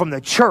doomed from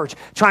the church,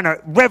 trying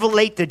to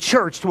revelate the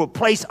church to a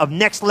place of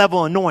next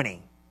level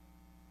anointing.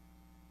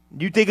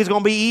 You think it's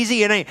going to be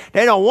easy? It ain't.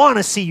 They don't want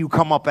to see you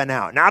come up and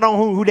out. Now, I don't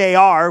know who they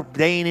are.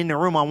 They ain't in the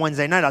room on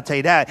Wednesday night, I'll tell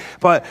you that.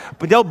 But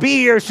they'll be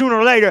here sooner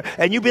or later,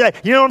 and you'll be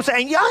like, you know what I'm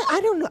saying? Yeah, I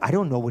don't know. I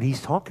don't know what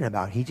he's talking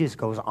about. He just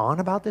goes on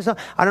about this. I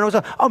don't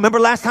know. Oh, remember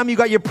last time you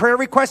got your prayer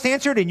request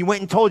answered, and you went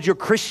and told your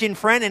Christian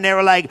friend, and they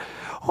were like,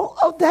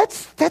 oh,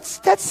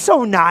 that's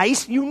so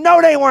nice. You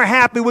know they weren't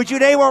happy with you.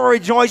 They weren't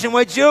rejoicing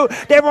with you.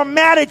 They were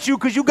mad at you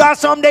because you got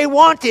something they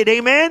wanted.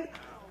 Amen?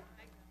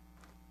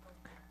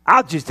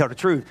 I'll just tell the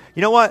truth.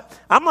 You know what?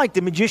 I'm like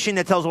the magician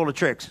that tells all the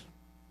tricks.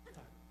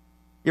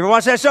 You ever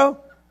watch that show?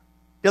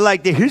 They're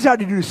like, here's how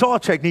to do the saw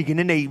technique, and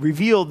then they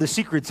reveal the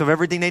secrets of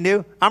everything they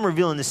do. I'm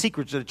revealing the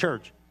secrets of the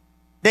church.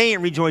 They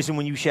ain't rejoicing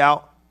when you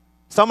shout.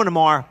 Some of them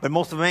are, but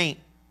most of them ain't.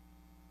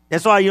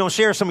 That's why you don't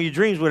share some of your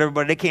dreams with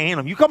everybody. They can't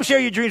handle them. You come share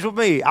your dreams with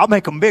me. I'll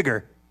make them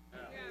bigger.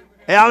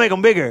 Yeah, I'll make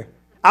them bigger.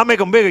 I'll make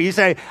them bigger. You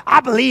say, I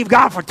believe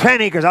God for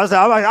 10 acres.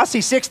 I'll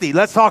see 60.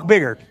 Let's talk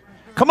bigger.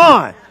 Come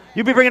on.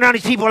 You'll be bringing on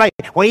these people like,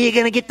 where are you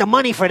going to get the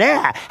money for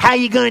that? How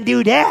you going to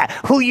do that?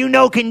 Who you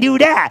know can do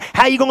that?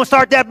 How you going to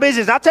start that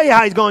business? I'll tell you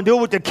how he's going to do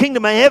it with the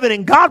kingdom of heaven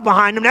and God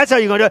behind him. That's how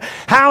you're going to do it.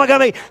 How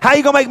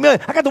you going to make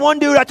millions? I got the one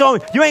dude, I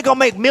told him, you ain't going to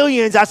make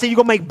millions. I said, you're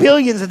going to make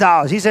billions of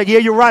dollars. He said, yeah,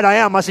 you're right, I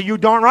am. I said, you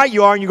darn right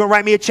you are, and you're going to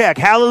write me a check.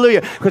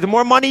 Hallelujah. Because the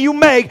more money you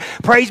make,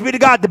 praise be to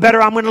God, the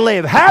better I'm going to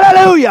live.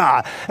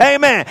 Hallelujah.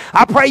 Amen.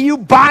 I pray you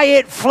buy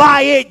it,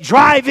 fly it,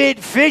 drive it,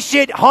 fish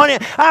it, hunt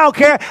it. I don't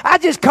care. I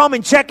just come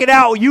and check it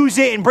out, use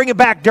it, and bring it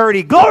back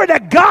dirty. Glory to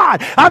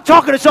God. I'm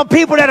talking to some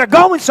people that are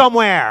going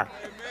somewhere.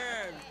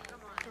 Amen.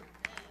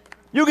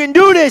 You can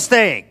do this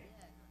thing.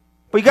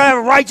 But you got to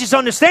have a righteous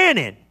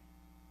understanding.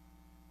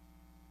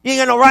 You ain't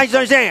got no righteous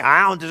understanding.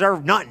 I don't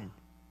deserve nothing.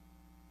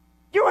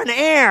 You're an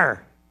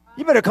heir.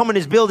 You better come in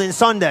this building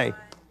Sunday.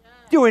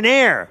 You're an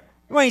heir.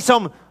 You ain't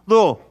some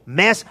little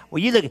mess.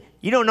 Well, you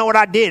don't know what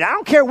I did. I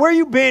don't care where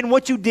you've been,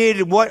 what you did,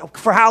 and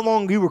for how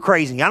long you were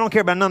crazy. I don't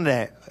care about none of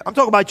that. I'm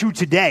talking about you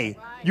today.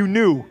 You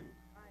knew.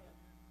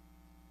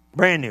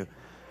 Brand new.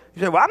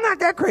 You say, well, I'm not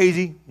that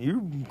crazy. You're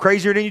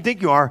crazier than you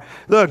think you are.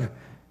 Look,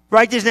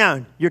 write this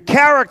down. Your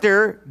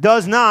character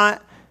does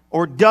not,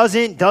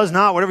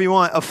 whatever you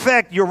want,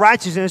 affect your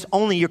righteousness,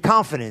 only your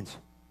confidence.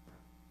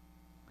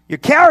 Your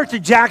character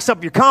jacks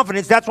up your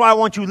confidence. That's why I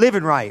want you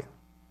living right.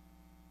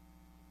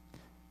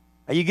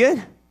 Are you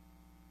good?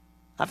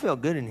 I feel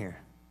good in here.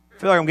 I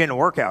feel like I'm getting a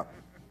workout.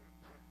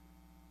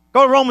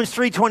 Go to Romans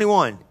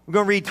 3:21. We're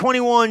going to read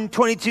 21,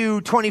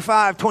 22,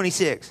 25,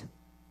 26.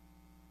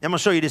 I'm going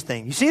to show you this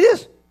thing. You see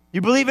this? You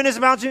believe in this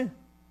about you?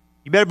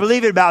 You better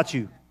believe it about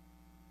you.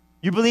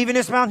 You believe in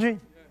this about you?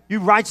 You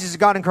righteous as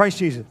God in Christ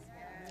Jesus.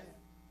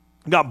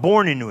 You got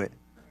born into it.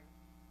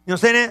 You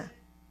understand that?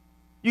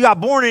 You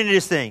got born into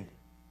this thing.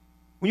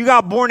 When you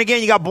got born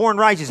again, you got born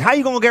righteous. How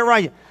you going to get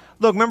righteous?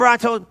 Look, remember I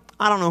don't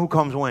know who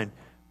comes when.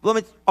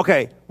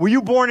 Okay, were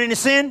you born into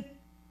sin?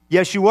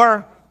 Yes, you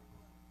were.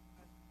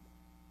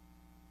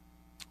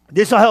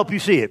 This will help you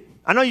see it.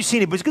 I know you've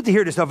seen it, but it's good to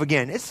hear this stuff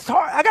again. It's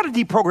hard. I got to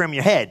deprogram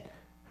your head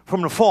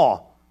from the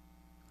fall.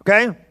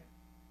 Okay?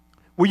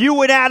 Were you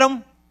with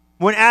Adam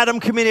when Adam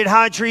committed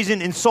high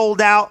treason and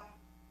sold out?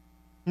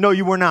 No,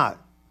 you were not.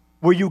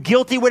 Were you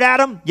guilty with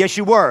Adam? Yes,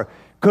 you were.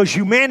 Because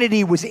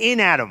humanity was in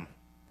Adam.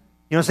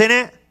 You understand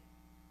that?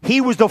 He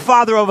was the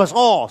father of us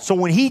all. So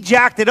when he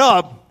jacked it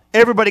up,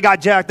 everybody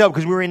got jacked up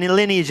because we were in the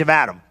lineage of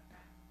Adam.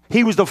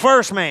 He was the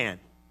first man.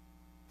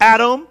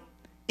 Adam,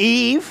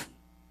 Eve,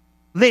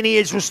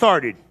 lineage was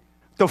started.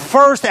 The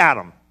first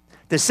Adam.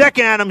 The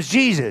second Adam's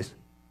Jesus.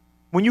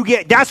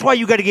 That's why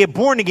you got to get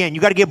born again.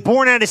 You got to get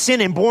born out of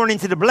sin and born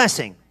into the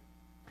blessing.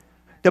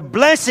 The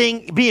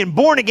blessing, being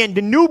born again,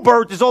 the new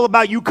birth is all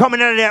about you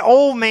coming out of that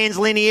old man's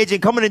lineage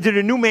and coming into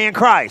the new man,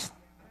 Christ.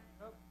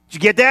 Did you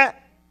get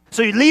that?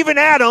 So you're leaving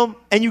Adam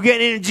and you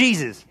get into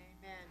Jesus.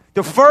 Amen.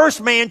 The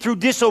first man through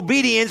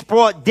disobedience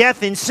brought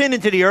death and sin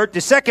into the earth.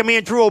 The second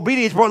man through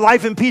obedience brought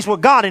life and peace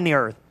with God in the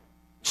earth.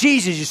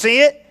 Jesus, you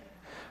see it?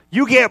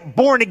 You get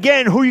born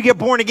again. Who you get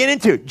born again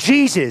into?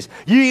 Jesus.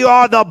 You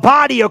are the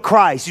body of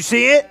Christ. You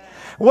see it?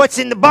 What's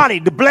in the body?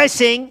 The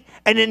blessing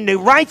and then the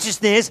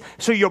righteousness,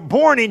 so you're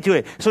born into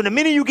it. So the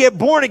minute you get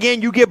born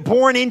again, you get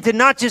born into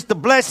not just the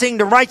blessing,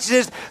 the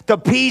righteousness, the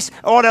peace,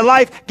 or the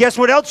life. Guess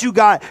what else you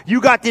got?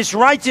 You got this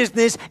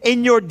righteousness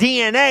in your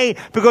DNA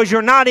because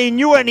you're not in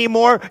you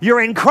anymore.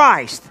 You're in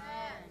Christ.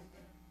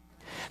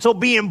 So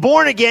being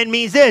born again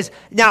means this.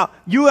 Now,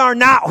 you are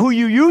not who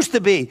you used to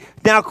be.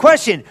 Now,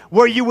 question,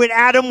 were you with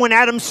Adam when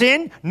Adam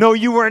sinned? No,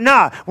 you were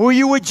not. Were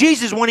you with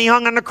Jesus when he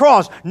hung on the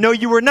cross? No,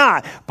 you were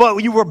not. But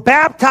you were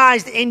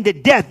baptized into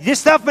death. This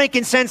stuff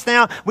making sense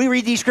now? We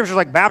read these scriptures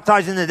like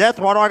baptized into death.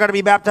 Why do I got to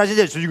be baptized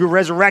into death? So you can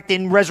resurrect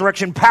in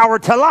resurrection power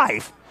to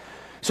life.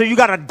 So you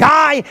got to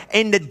die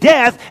into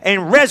death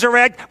and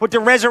resurrect with the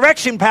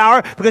resurrection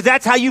power, because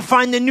that's how you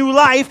find the new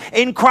life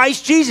in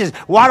Christ Jesus.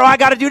 Why do I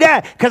got to do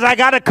that? Because I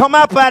got to come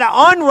up out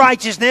of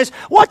unrighteousness.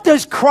 What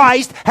does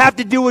Christ have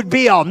to do with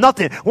Baal?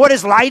 Nothing. What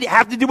does light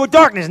have to do with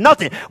darkness?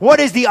 Nothing. What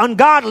does the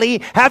ungodly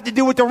have to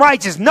do with the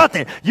righteous?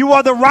 Nothing. You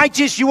are the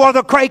righteous. You are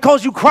the Christ. He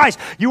calls you Christ.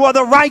 You are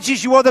the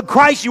righteous. You are the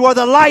Christ. You are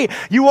the light.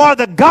 You are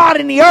the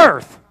God in the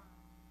earth.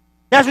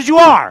 That's what you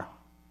are.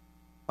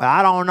 Well,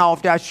 I don't know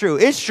if that's true.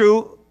 It's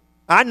true.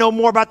 I know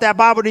more about that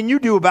Bible than you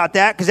do about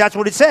that, because that's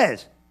what it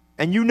says.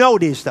 And you know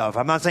this stuff.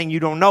 I'm not saying you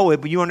don't know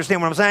it, but you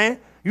understand what I'm saying?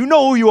 You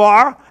know who you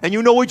are, and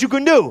you know what you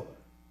can do.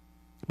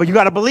 But you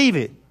got to believe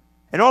it.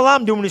 And all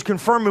I'm doing is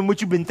confirming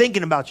what you've been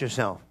thinking about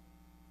yourself.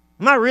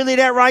 Am I really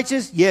that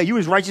righteous? Yeah, you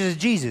as righteous as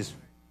Jesus.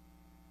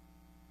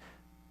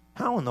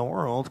 How in the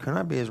world can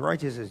I be as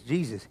righteous as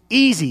Jesus?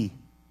 Easy.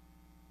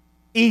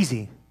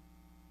 Easy.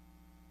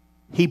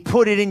 He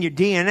put it in your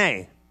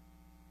DNA.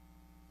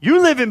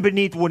 You're living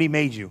beneath what he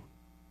made you.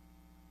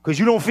 Because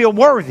you don't feel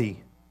worthy.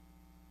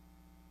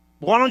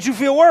 Why don't you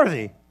feel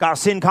worthy? Got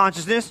sin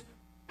consciousness?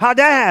 How'd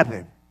that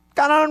happen?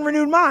 Got an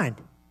unrenewed mind.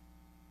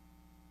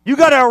 You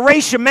got to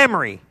erase your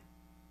memory.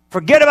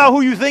 Forget about who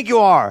you think you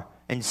are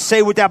and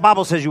say what that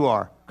Bible says you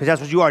are. Because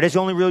that's what you are. That's the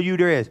only real you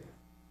there is.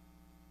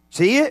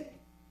 See it?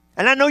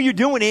 And I know you're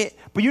doing it,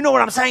 but you know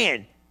what I'm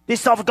saying.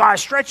 This stuff got to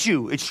stretch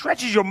you. It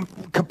stretches your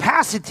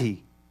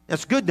capacity.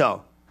 That's good,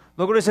 though.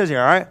 Look what it says here,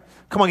 all right?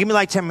 Come on, give me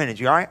like 10 minutes.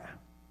 You all right?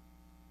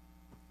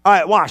 All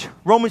right, watch.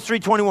 Romans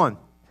 3:21.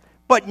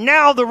 But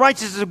now the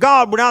righteousness of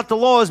God without the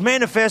law is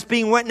manifest,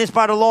 being witnessed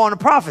by the law and the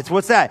prophets.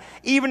 What's that?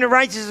 Even the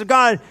righteousness of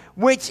God,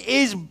 which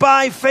is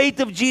by faith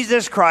of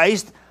Jesus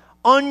Christ,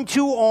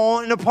 unto all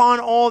and upon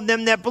all of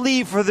them that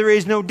believe, for there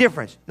is no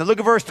difference. Now look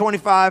at verse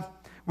 25.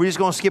 We're just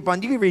going to skip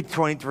on. You can read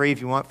 23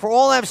 if you want. For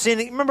all have sinned.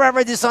 Remember I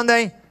read this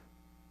Sunday?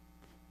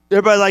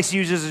 Everybody likes to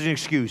use this as an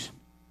excuse.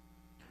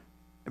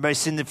 Everybody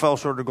sinned and fell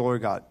short of the glory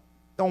of God.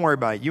 Don't worry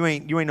about it. You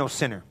ain't no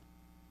sinner.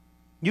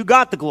 You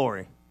got the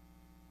glory.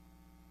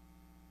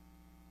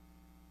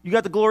 You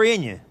got the glory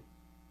in you.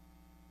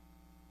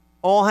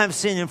 All have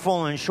sinned and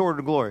fallen short of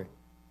the glory.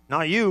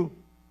 Not you.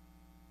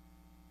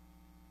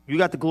 You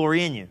got the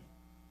glory in you.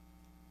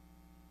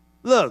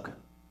 Look.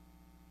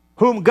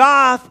 Whom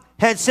God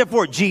had set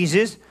forth,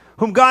 Jesus,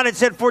 whom God had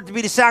set forth to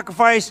be the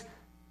sacrifice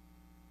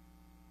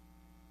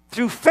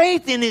through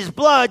faith in his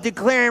blood,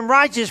 declaring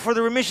righteous for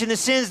the remission of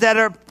sins that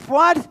are,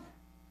 what?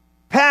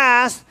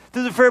 Past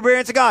through the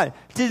forbearance of God.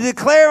 To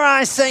declare,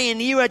 I say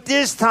unto you at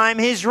this time,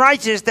 his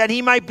righteous, that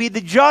he might be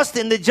the just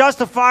and the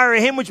justifier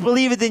of him which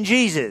believeth in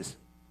Jesus.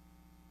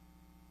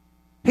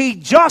 He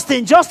just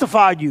and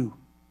justified you.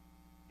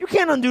 You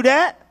can't undo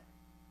that.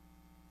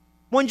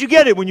 When did you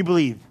get it? When you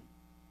believe.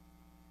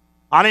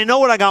 I didn't know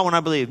what I got when I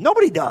believed.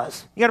 Nobody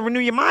does. You got to renew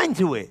your mind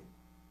to it.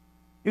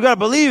 You got to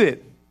believe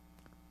it.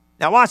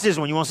 Now watch this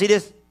one. You want to see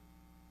this?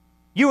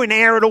 You're an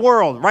heir of the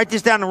world. Write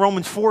this down in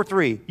Romans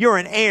 4:3. You're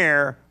an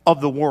heir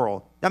of the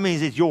world. That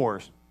means it's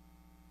yours.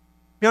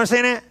 You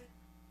understand that?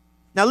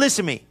 Now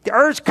listen to me. The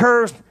earth's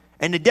cursed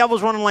and the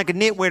devil's running like a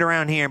nitwit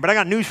around here. But I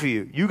got news for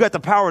you. You got the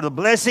power of the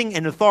blessing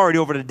and authority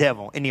over the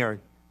devil in the earth.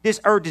 This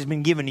earth has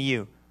been given to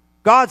you.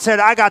 God said,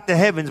 I got the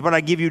heavens, but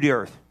I give you the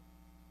earth.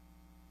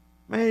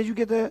 Man, did you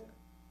get that?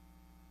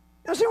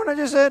 You understand what I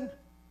just said?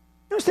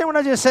 You understand what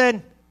I just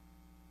said?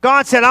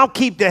 God said, I'll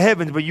keep the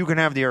heavens, but you can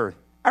have the earth.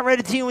 I read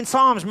it to you in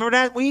Psalms. Remember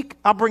that week?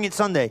 I'll bring it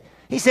Sunday.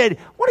 He said,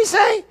 what did he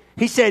say?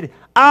 He said,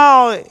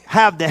 I'll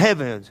have the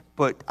heavens,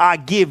 but I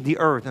give the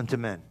earth unto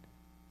men.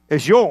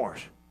 It's yours.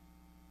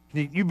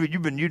 You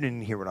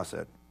didn't hear what I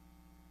said.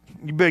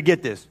 You better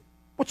get this.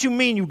 What you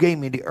mean you gave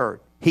me the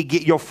earth?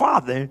 Your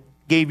father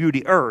gave you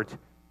the earth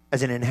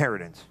as an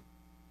inheritance.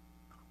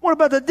 What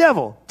about the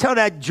devil? Tell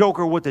that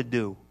joker what to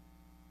do.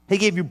 He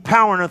gave you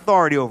power and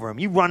authority over him.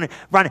 You run.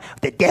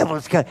 The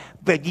devil's got,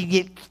 but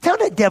tell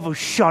the devil,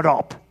 shut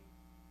up.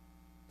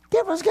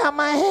 Devil's got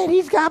my head.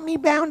 He's got me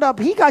bound up.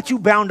 He got you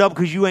bound up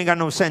because you ain't got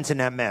no sense in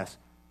that mess.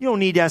 You don't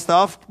need that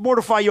stuff.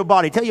 Mortify your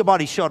body. Tell your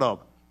body, shut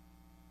up.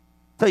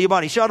 Tell your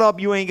body, shut up.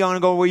 You ain't going to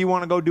go where you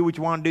want to go, do what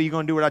you want to do. You're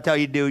going to do what I tell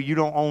you to do. You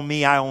don't own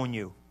me. I own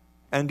you.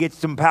 And get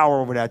some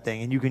power over that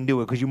thing. And you can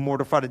do it because you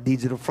mortify the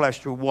deeds of the flesh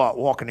through what?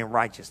 Walking in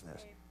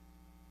righteousness.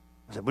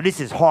 I said, but this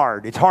is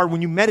hard. It's hard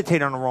when you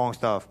meditate on the wrong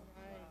stuff.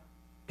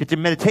 Get your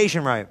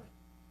meditation right.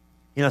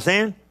 You know what I'm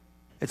saying?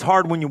 It's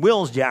hard when your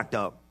will's jacked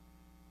up.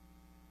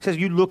 It says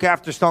you look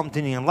after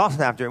something and lust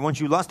after it. Once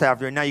you lust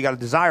after it, now you got a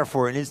desire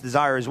for it, and its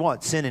desire is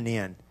what? Sin in the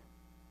end.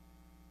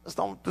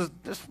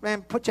 Just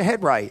man, put your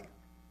head right.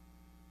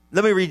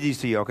 Let me read these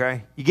to you,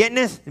 okay? You getting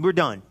this? We're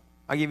done.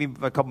 I'll give you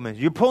a couple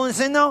minutes. You're pulling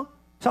sin, though?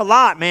 It's a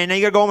lot, man. Now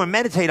you got to go home and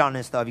meditate on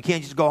this stuff. You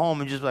can't just go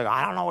home and just be like,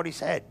 I don't know what he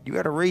said. You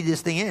got to read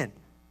this thing in.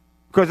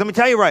 Because let me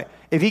tell you right,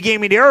 if he gave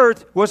me the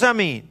earth, what's that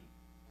mean?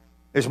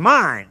 It's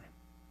mine.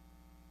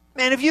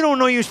 Man, if you don't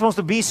know you're supposed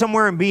to be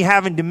somewhere and be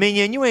having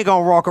dominion, you ain't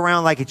going to walk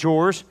around like it's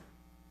yours.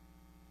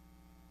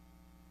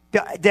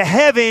 The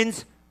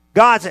heavens,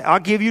 God said, I'll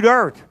give you the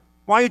earth.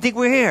 Why do you think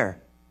we're here?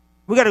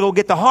 We got to go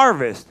get the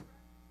harvest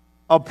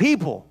of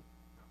people.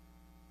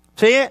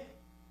 See it?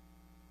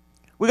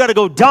 We got to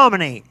go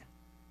dominate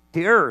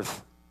the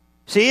earth.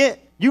 See it?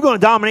 You're going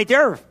to dominate the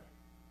earth.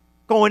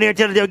 Go in there and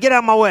tell the devil, get out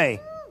of my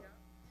way.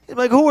 He's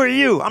like, who are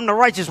you? I'm the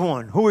righteous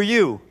one. Who are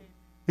you?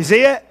 You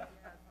see it?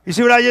 You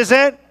see what I just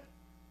said?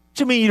 What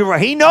you mean you're the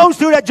right? He knows,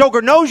 too. That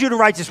joker knows you're the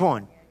righteous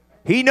one.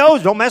 He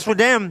knows. Don't mess with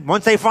them.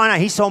 Once they find out,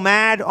 he's so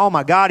mad. Oh,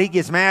 my God, he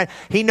gets mad.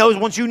 He knows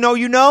once you know,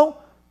 you know.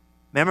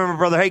 Man, I remember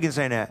Brother Hagin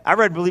saying that. I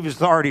read Believer's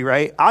Authority,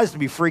 right? I used to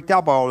be freaked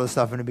out by all this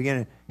stuff in the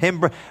beginning.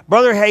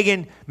 Brother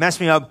Hagin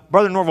messed me up.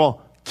 Brother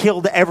Norval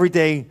killed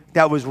everything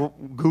that was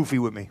goofy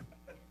with me.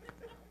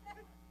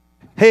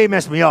 He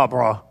messed me up,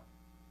 bro.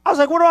 I was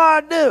like, what do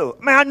I do?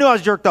 Man, I knew I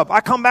was jerked up.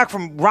 I come back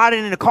from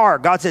riding in the car.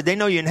 God said, they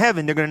know you in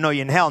heaven. They're going to know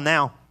you in hell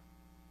now.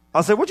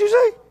 I said, what'd you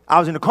say? I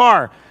was in the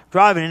car,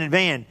 driving in a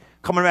van,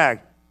 coming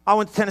back. I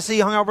went to Tennessee,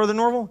 hung out with Brother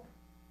Norval.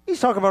 He's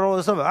talking about all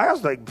this stuff. I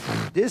was like,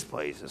 this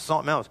place is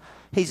something else.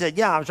 He said,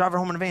 yeah, I was driving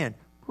home in a van.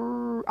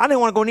 I didn't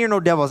want to go near no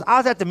devils. I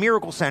was at the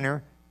Miracle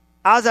Center.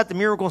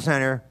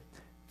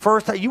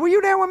 First time. Were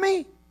you there with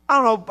me?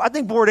 I don't know. I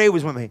think Bourdain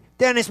was with me.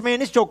 Then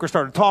this joker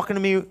started talking to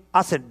me.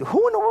 I said,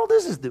 who in the world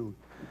is this dude?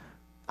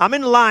 I'm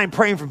in the line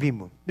praying for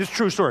people. This is a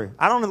true story.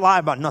 I don't lie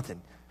about nothing.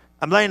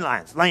 I'm laying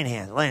hands.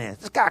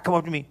 This guy come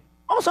up to me.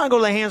 All of a sudden I go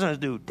lay hands on this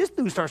dude. This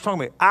dude starts talking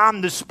to me.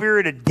 I'm the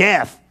spirit of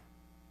death.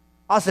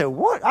 I said,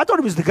 what? I thought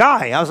he was the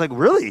guy. I was like,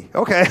 really?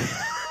 Okay.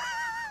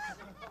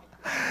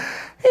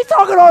 He's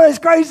talking all this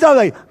crazy stuff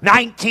like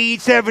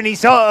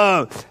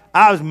 1970-something.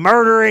 I was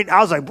murdering.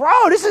 I was like, bro,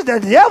 this is the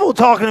devil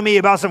talking to me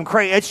about some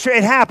crazy.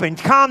 It happened.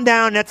 Calm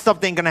down. That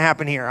stuff ain't going to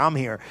happen here. I'm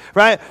here.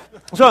 Right?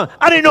 So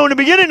I didn't know in the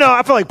beginning, though.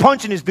 I felt like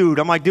punching this dude.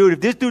 I'm like, dude,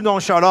 if this dude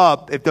don't shut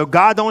up, if the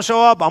God don't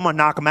show up, I'm going to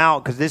knock him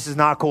out because this is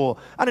not cool.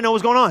 I didn't know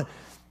what was going on.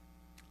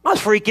 I was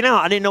freaking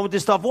out. I didn't know what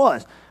this stuff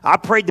was. I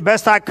prayed the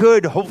best I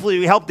could. Hopefully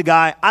we helped the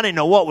guy. I didn't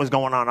know what was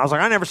going on. I was like,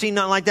 I never seen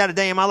nothing like that a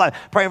day in my life.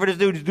 Praying for this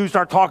dude. This dude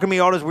started talking to me,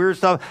 all this weird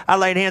stuff. I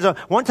laid hands on.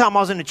 One time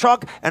I was in the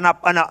truck, and I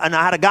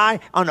had a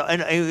guy,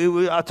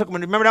 I took him,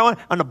 remember that one?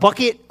 On the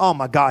bucket? Oh,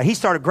 my God. He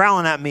started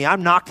growling at me. I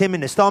knocked him in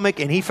the stomach,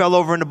 and he fell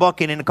over in the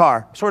bucket in the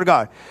car. I swear to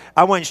God.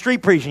 I went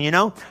street preaching, you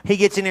know? He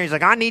gets in there. He's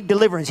like, I need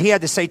deliverance. He had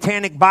the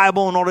satanic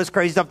Bible and all this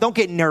crazy stuff. Don't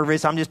get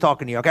nervous. I'm just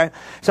talking to you, okay?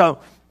 So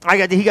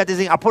he got this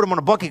thing. I put him on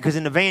a bucket because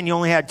in the van you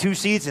only had 2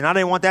 seats, and I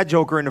didn't want that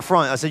joker in the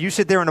front. I said, you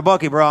sit there in the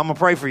bucket, bro. I'm going to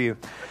pray for you.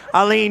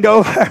 I leaned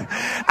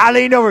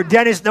over.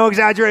 Dennis, no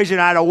exaggeration.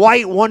 I had a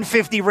white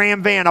 150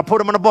 Ram van. I put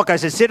him on a bucket. I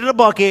said, sit in the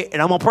bucket,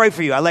 and I'm going to pray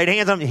for you. I laid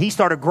hands on him, and he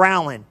started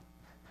growling.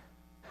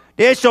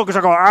 This joker's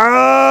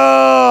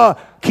like,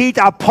 Keith,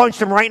 I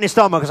punched him right in the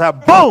stomach.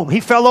 Boom, he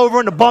fell over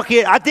in the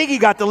bucket. I think he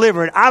got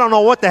delivered. I don't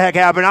know what the heck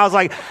happened. I was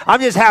like, I'm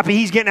just happy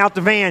he's getting out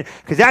the van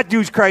because that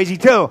dude's crazy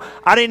too.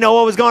 I didn't know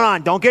what was going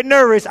on. Don't get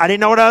nervous. I didn't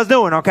know what I was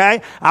doing,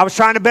 okay? I was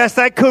trying the best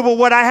I could with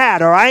what I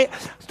had, all right?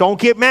 Don't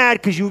get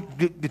mad because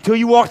until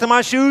you walked in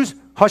my shoes,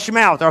 hush your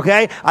mouth,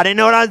 okay? I didn't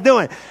know what I was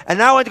doing. And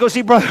now I went to go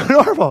see Brother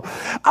Norval.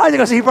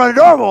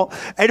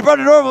 And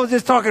Brother Norval was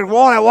just talking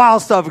all that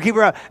wild stuff.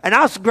 And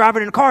I was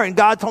driving in the car, and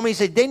God told me, he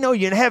said, they know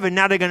you in heaven,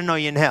 now they're going to know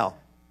you in hell.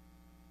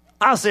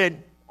 I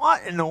said,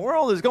 what in the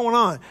world is going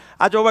on?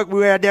 I drove back.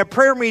 We had that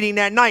prayer meeting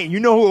that night, and you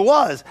know who it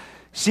was.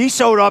 She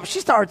showed up. She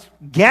starts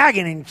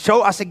gagging.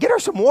 I said, get her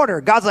some water.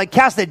 God's like,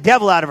 cast the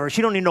devil out of her.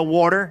 She don't need no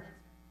water.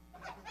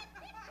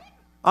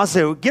 I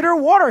said, get her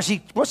water.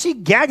 What's she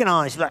gagging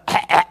on? She's like,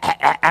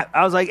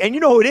 I was like, and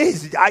you know who it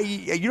is?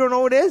 You don't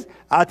know who it is?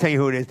 I'll tell you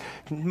who it is.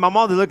 My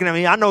mother looking at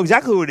me. I know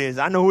exactly who it is.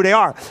 I know who they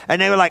are.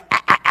 And they were like,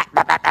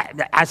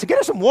 I said, get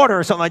her some water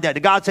or something like that. The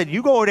God said,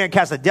 you go over there and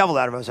cast the devil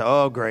out of her. I said,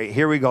 oh, great.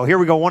 Here we go.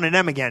 One of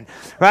them again.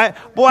 Right?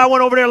 Boy, I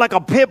went over there like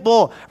a pit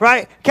bull.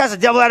 Right? Cast the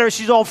devil out of her.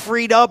 She's all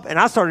freed up. And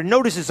I started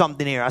noticing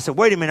something here. I said,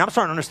 wait a minute. I'm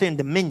starting to understand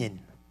dominion.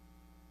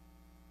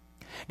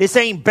 This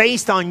ain't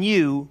based on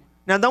you.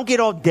 Now, don't get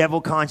all devil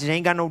conscious.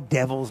 Ain't got no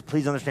devils.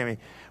 Please understand me.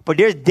 But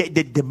there's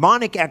the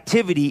demonic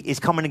activity is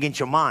coming against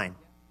your mind.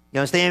 You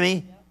understand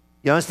me?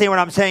 You understand what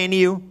I'm saying to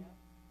you?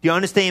 Do you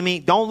understand me?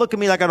 Don't look at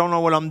me like I don't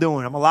know what I'm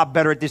doing. I'm a lot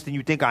better at this than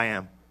you think I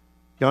am.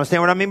 You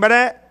understand what I mean by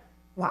that?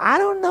 Well, I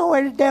don't know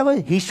where the devil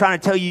is. He's trying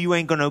to tell you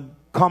ain't going to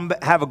come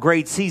have a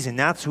great season.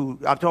 That's who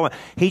I'm talking about.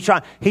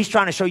 He's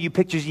trying to show you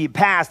pictures of your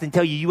past and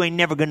tell you ain't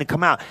never going to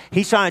come out.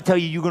 He's trying to tell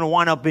you're going to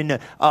wind up in the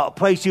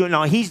place you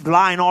know. He's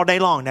lying all day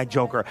long, that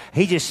joker.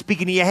 He's just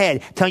speaking to your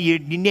head, telling you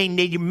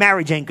your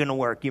marriage ain't going to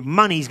work. Your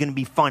money's going to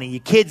be funny.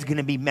 Your kid's going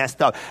to be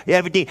messed up.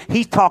 Everything.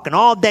 He's talking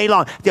all day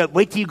long.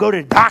 Wait till you go to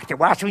the doctor.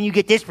 Watch when you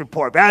get this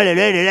report. Blah, blah,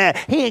 blah,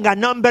 blah. He ain't got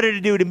nothing better to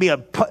do than be a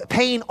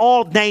pain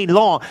all day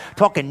long,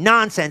 talking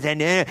nonsense.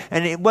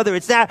 And whether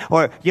it's that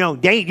or, you know,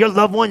 your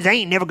loved ones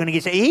ain't never going to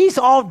get saved. He's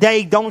all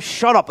day, don't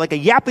shut up, like a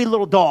yappy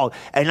little dog.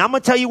 And I'm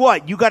going to tell you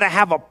what, you got to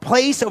have a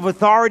place of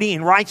authority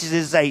and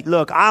righteousness. Say,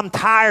 look, I'm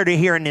tired of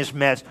hearing this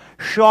mess.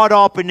 Shut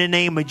up in the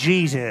name of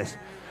Jesus.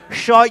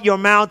 Shut your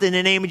mouth in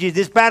the name of Jesus.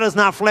 This battle is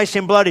not flesh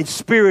and blood, it's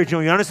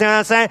spiritual. You understand what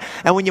I'm saying?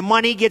 And when your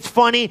money gets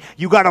funny,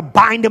 you got to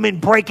bind him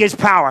and break his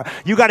power.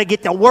 You got to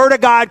get the word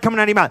of God coming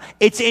out of your mouth.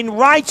 It's in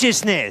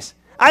righteousness.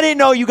 I didn't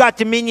know you got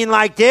dominion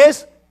like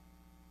this.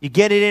 You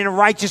get it in a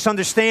righteous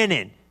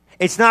understanding.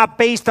 It's not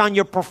based on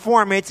your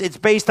performance. It's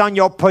based on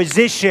your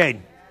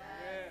position.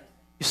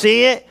 You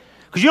see it?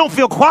 Because you don't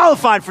feel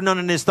qualified for none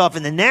of this stuff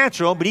in the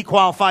natural, but he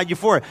qualified you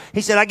for it.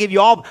 He said, I give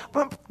you all.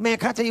 Man,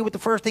 can I tell you what the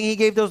first thing he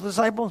gave those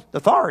disciples?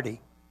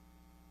 Authority.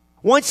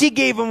 Once he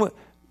gave them,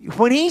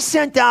 when he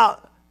sent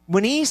out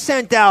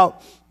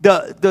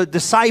the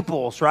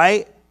disciples,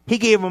 right? He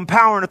gave them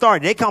power and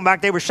authority. They come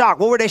back, they were shocked.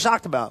 What were they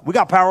shocked about? We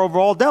got power over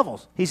all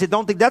devils. He said,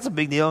 don't think that's a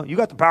big deal. You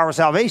got the power of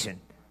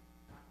salvation.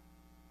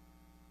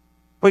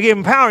 But he gave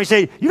him power. He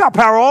said, you got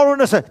power all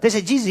over us. They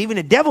said, Jesus, even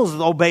the devils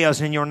obey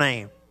us in your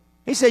name.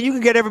 He said, you can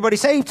get everybody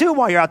saved too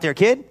while you're out there,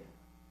 kid.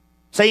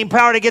 Same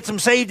power that gets them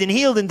saved and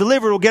healed and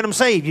delivered will get them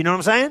saved. You know what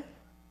I'm saying?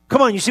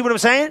 Come on, you see what I'm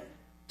saying?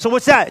 So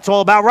what's that? It's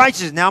all about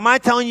righteousness. Now, am I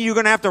telling you you're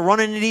going to have to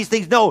run into these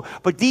things? No,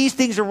 but these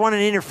things are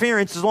running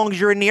interference as long as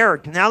you're in the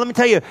earth. Now, let me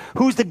tell you,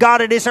 who's the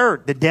God of this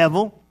earth? The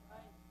devil.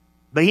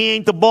 But he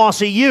ain't the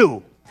boss of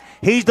you.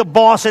 He's the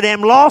boss of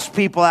them lost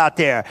people out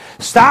there.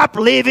 Stop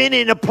living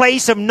in a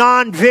place of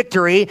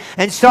non-victory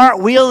and start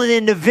wheeling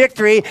into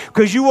victory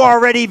because you are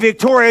already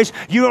victorious.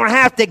 You don't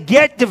have to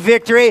get the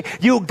victory.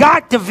 You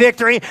got the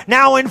victory.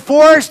 Now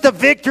enforce the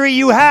victory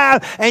you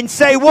have and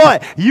say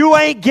what? You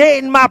ain't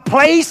getting my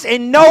place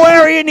in no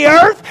area in the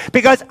earth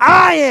because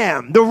I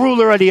am the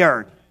ruler of the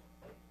earth.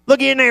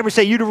 Look at your neighbor and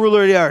say, you the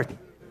ruler of the earth.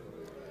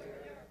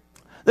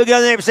 Look at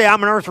your neighbor and say,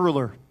 I'm an earth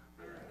ruler.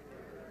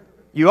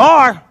 You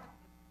are.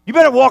 You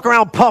better walk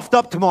around puffed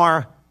up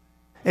tomorrow.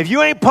 If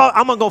you ain't puffed,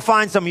 I'm going to go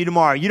find some of you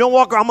tomorrow. You don't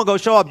walk around, I'm going to go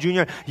show up,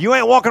 Junior. You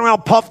ain't walking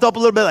around puffed up a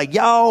little bit like,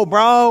 yo,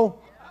 bro,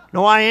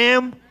 know I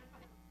am?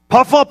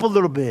 Puff up a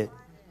little bit.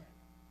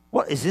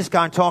 What is this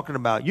guy talking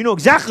about? You know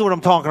exactly what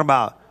I'm talking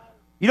about.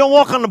 You don't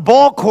walk on the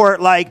ball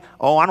court like,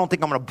 oh, I don't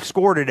think I'm going to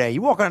score today.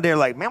 You walk on there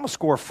like, man, I'm going to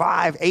score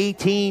 5,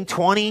 18,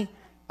 20.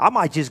 I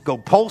might just go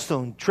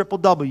postal triple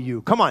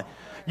W. Come on.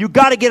 You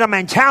got to get a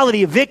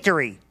mentality of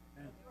victory.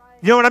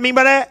 You know what I mean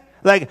by that?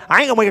 Like, I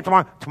ain't going to wake up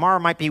tomorrow. Tomorrow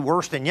might be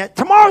worse than yet.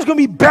 Tomorrow's going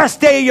to be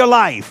best day of your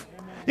life.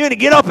 You're going to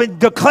get up and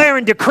declare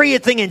and decree a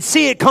thing and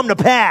see it come to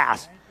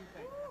pass.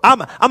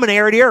 I'm an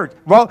heir of the earth.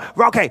 Well,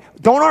 okay,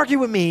 don't argue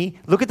with me.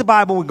 Look at the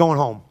Bible. We're going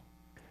home.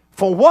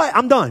 For what?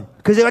 I'm done.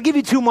 Because if I give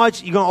you too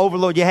much, you're going to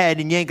overload your head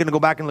and you ain't going to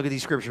go back and look at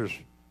these scriptures.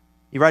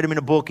 You write them in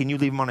a book and you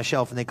leave them on a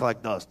shelf and they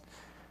collect dust.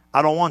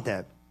 I don't want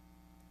that.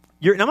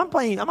 I'm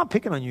not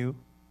picking on you.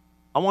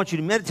 I want you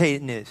to meditate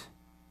in this.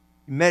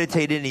 You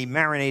meditate in it, you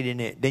marinate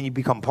in it, then you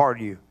become part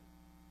of you.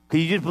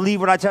 Can you just believe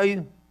what I tell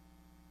you?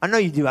 I know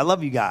you do. I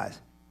love you guys.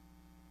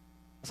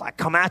 So I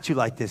come at you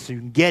like this so you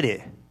can get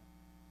it. And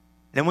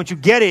then once you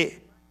get it,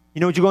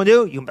 you know what you're going to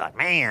do? You're going to be like,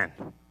 man,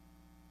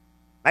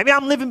 maybe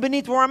I'm living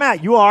beneath where I'm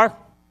at. You are.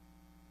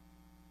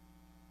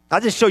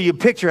 I'll just show you a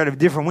picture out of a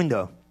different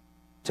window.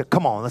 So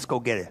come on, let's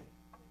go get it.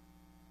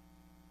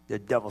 The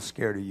devil's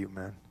scared of you,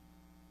 man.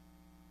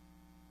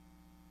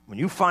 When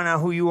you find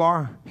out who you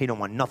are, he don't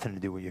want nothing to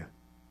do with you.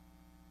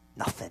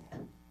 Nothing.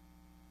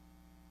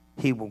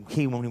 He won't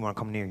even want to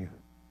come near you.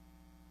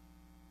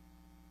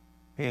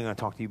 He ain't going to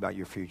talk to you about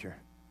your future.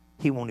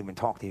 He won't even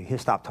talk to you. He'll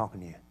stop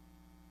talking to you.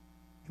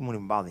 He won't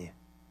even bother you.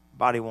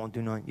 Body won't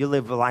do nothing. You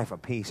live a life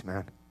of peace,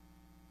 man.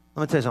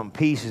 Let me tell you something.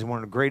 Peace is one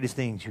of the greatest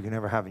things you can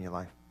ever have in your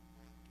life.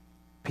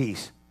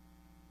 Peace.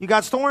 You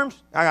got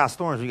storms? I got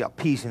storms. We got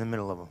peace in the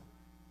middle of them.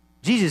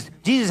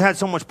 Jesus had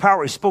so much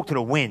power, he spoke to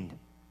the wind.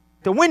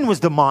 The wind was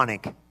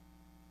demonic.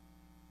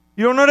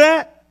 You don't know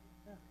that?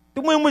 The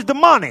wind was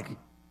demonic.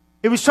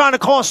 It was trying to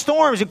cause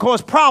storms and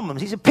cause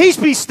problems. He said, peace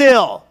be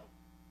still.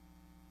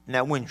 And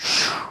that wind,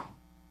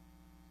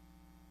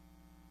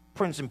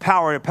 prince and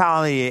power of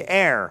the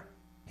air.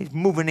 He's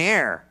moving the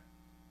air.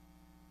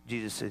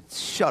 Jesus said,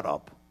 shut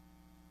up.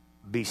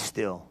 Be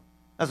still.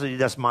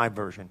 That's my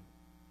version.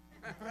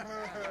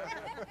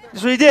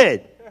 That's what he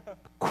did.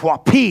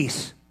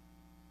 Peace.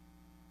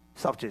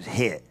 Stuff just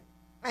hit.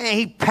 Man,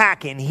 he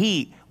packing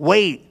heat.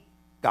 Weight.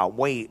 Got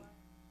weight. You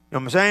know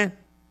what I'm saying?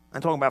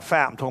 I'm talking about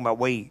fat. I'm talking about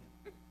weight.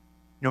 You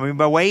know what I mean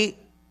by weight?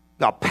 You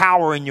got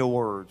power in your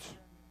words.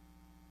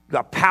 You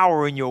got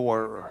power in your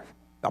words.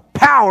 You got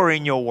power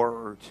in your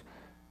words.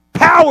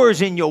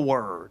 Power's in your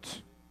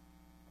words.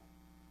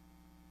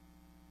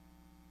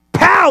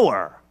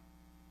 power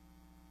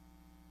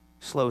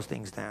slows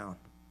things down.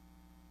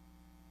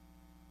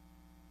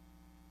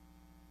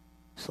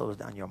 Slows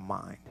down your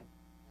mind.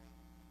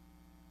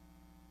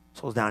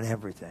 Slows down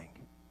everything.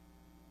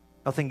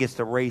 Nothing gets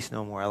to race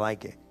no more. I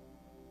like it.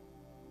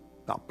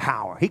 About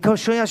power. He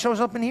shows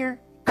up in here.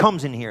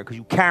 Comes in here because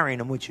you're carrying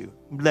him with you.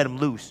 You let him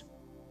loose.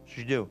 That's what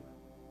you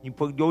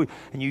do.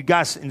 And you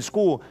guys in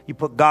school, you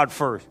put God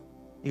first.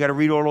 You got to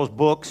read all those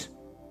books.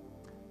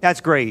 That's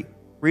great.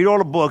 Read all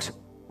the books.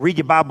 Read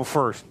your Bible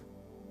first.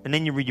 And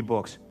then you read your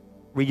books.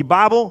 Read your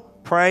Bible,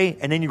 pray,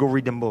 and then you go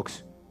read them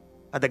books.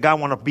 The guy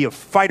wanted to be a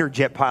fighter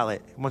jet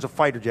pilot. He wants a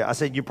fighter jet. I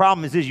said, your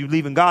problem is this, you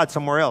leaving God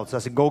somewhere else. I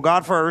said, go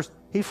God first.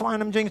 He's flying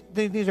them things.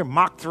 These are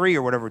Mach 3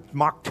 or whatever.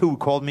 Mach 2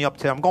 called me up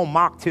to. I'm going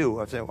Mach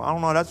 2. I said, well, I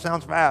don't know. That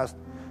sounds fast.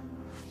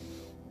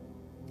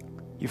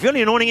 You feel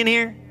the anointing in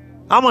here?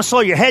 I'm going to slow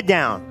your head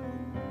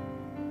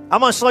down. I'm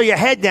going to slow your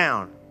head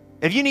down.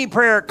 If you need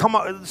prayer, come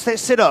up,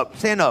 sit up,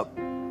 stand up.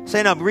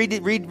 Stand up.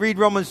 Read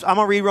Romans. I'm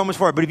going to read Romans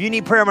 4. But if you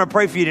need prayer, I'm going to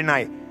pray for you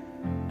tonight.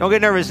 Don't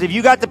get nervous. If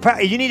you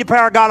need the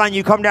power of God on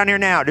you, come down here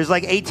now. There's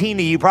like 18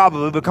 of you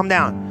probably, but come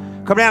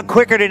down. Come down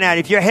quicker than that.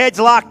 If your head's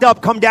locked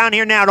up, come down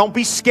here now. Don't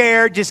be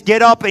scared. Just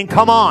get up and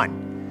come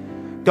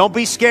on. Don't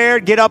be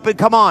scared. Get up and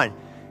come on.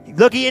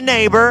 Look at your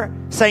neighbor.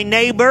 Say,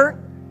 neighbor.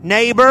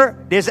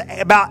 There's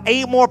about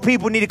 8 more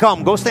people need to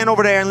come. Go stand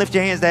over there and lift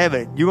your hands to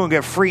heaven. You're going to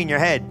get free in your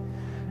head.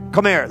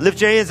 Come here. Lift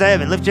your hands to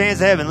heaven. Lift your hands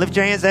to heaven. Lift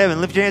your hands to heaven.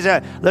 Lift your hands to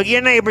heaven. Look at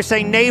your neighbor.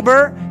 Say,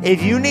 neighbor,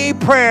 if you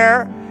need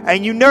prayer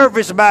and you're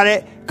nervous about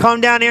it, come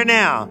down here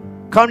now.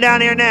 Come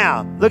down here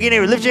now. Look at your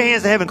neighbor. Lift your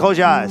hands to heaven. Close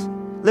your eyes.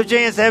 Lift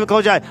your hands to heaven.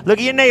 Close your eyes. Look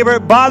at your neighbor.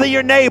 Bother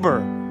your neighbor.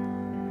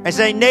 And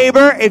say,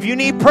 neighbor, if you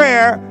need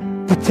prayer,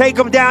 take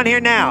them down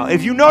here now.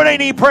 If you know they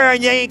need prayer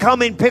and you ain't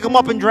coming, pick them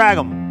up and drag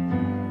them.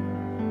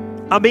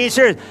 I'm being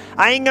serious.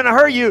 I ain't going to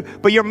hurt you,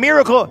 but your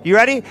miracle, you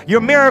ready?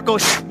 Your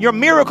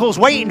miracle's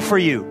waiting for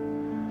you.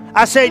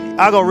 I said,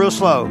 I'll go real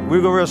slow.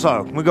 We go real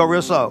slow. We go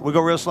real slow. We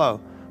go real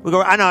slow.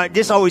 I know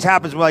this always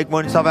happens like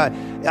when stuff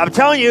happens. I'm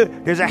telling you,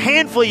 there's a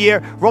handful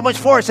here. Romans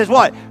 4 says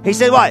what? He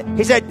said what?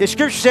 He said, the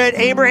scripture said,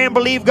 Abraham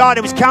believed God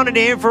and was counted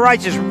to him for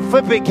righteousness.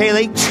 Flip it,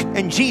 Kaylee.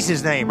 In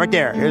Jesus' name. Right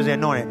there. Here's the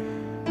anointing.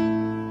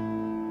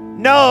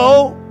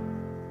 No.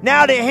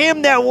 Now to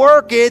him that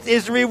worketh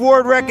is the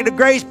reward reckoned of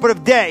grace, but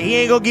of debt. He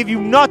ain't going to give you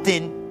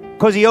nothing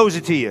because he owes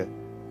it to you.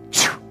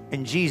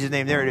 In Jesus'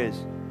 name. There it is.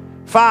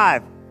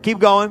 5. Keep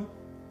going.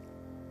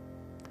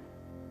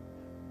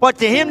 But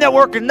to him that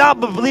worketh not,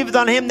 but believeth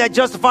on him that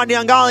justified the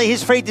ungodly,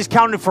 his faith is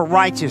counted for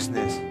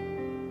righteousness.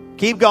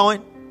 Keep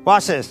going.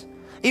 Watch this.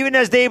 Even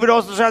as David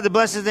also tried to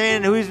bless his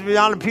man, who is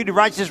beyond imputed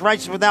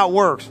righteous without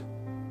works,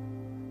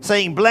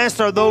 saying,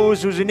 blessed are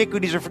those whose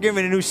iniquities are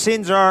forgiven and whose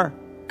sins are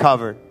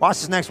covered.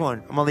 Watch this next one.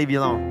 I'm going to leave you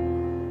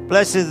alone.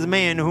 Blessed is the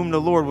man to whom the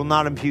Lord will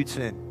not impute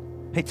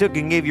sin. He took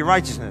and gave you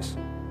righteousness.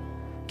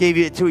 Gave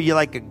it to you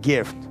like a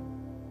gift.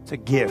 It's a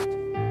gift.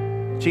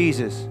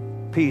 Jesus,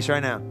 peace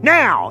right now.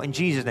 Now, in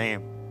Jesus'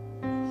 name.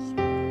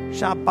 In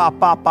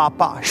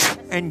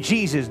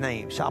Jesus'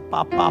 name. Look at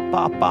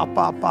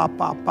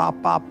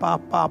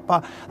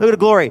the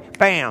glory.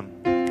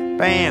 Bam.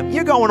 Bam.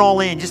 You're going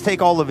all in. Just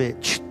take all of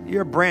it.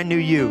 You're a brand new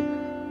you.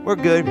 We're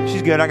good.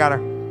 She's good. I got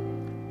her.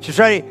 She's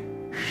ready.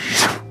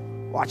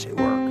 Watch it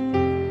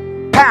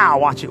work. Pow.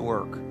 Watch it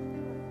work.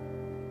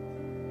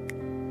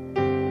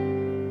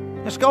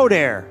 Let's go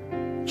there.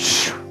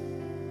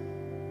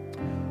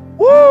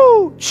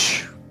 Woo.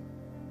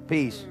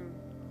 Peace.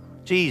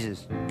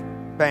 Jesus.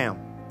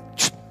 Bam.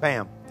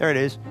 Bam. There it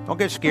is. Don't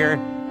get scared.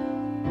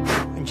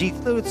 And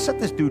Jesus, set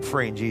this dude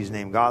free in Jesus'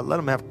 name, God. Let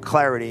him have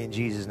clarity in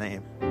Jesus'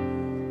 name.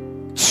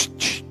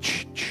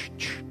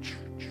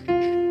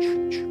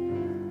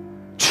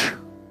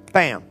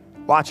 Bam.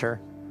 Watch her.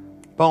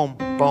 Boom,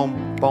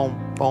 boom,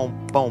 boom,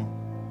 boom,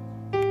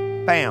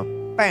 boom.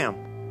 Bam, bam.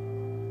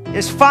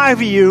 There's 5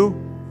 of you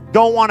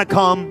don't want to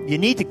come. You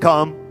need to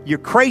come. You're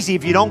crazy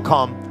if you don't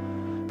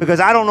come, because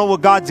I don't know what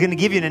God's going to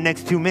give you in the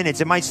next 2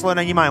 minutes. It might slow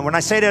down your mind. When I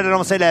say that, I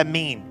don't say that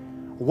mean.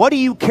 What do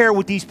you care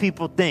what these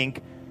people think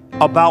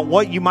about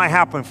what you might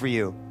happen for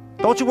you?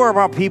 Don't you worry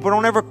about people.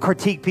 Don't ever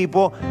critique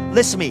people.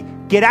 Listen to me.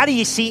 Get out of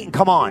your seat and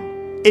come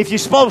on. If you're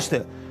supposed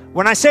to.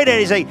 When I say that,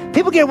 it's like,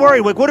 people get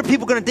worried. Like, what are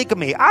people going to think of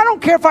me? I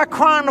don't care if I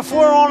cry on the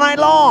floor all night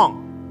long.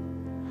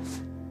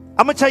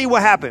 I'm going to tell you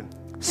what happened.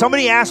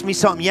 Somebody asked me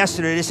something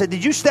yesterday. They said,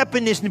 did you step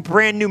in this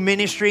brand new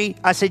ministry?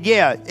 I said,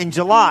 yeah, in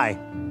July.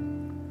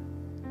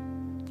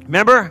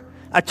 Remember?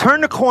 I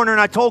turned the corner and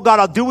I told God,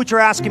 I'll do what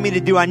you're asking me to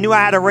do. I knew I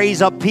had to raise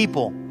up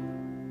people.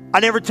 I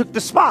never took the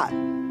spot.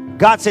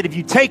 God said, if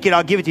you take it,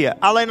 I'll give it to you.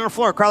 I laid on the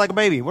floor, cry like a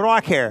baby. What do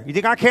I care? You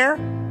think I care?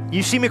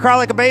 You see me cry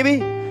like a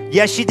baby?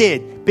 Yes, you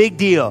did. Big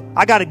deal.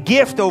 I got a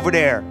gift over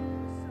there.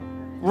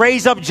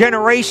 Raise up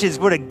generations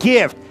with a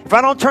gift. If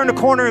I don't turn the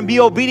corner and be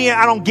obedient,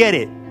 I don't get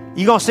it.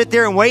 You going to sit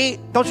there and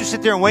wait? Don't you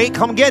sit there and wait.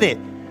 Come get it.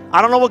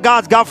 I don't know what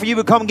God's got for you,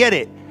 but come get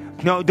it.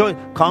 No,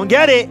 come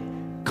get it.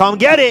 Come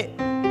get it.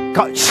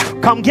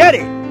 Come get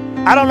it.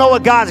 I don't know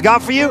what God's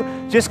got for you.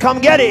 Just come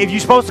get it. If you're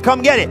supposed to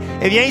come get it.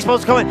 If you ain't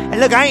supposed to come in. And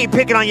look, I ain't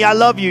picking on you. I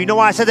love you. You know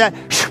why I said that?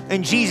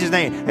 in Jesus'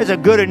 name. There's a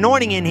good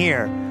anointing in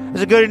here.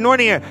 There's a good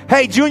anointing here.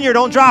 Hey, Junior,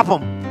 don't drop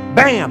him.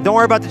 Bam. Don't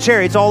worry about the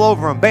cherry. It's all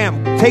over him.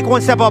 Bam. Take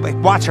one step up.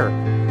 Watch her.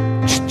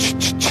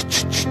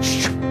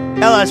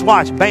 Ellis,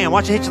 watch. Bam.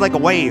 Watch it hit you like a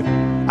wave.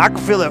 I can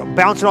feel it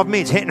bouncing off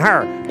me. It's hitting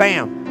her.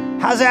 Bam.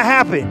 How's that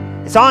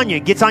happen? It's on you.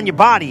 It gets on your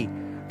body.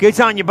 Gets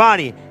on your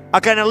body.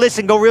 Okay, now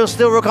listen. Go real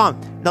still, real calm.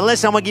 Now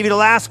listen, I'm going to give you the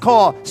last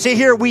call. Sit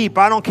here, weep.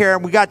 I don't care.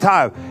 We got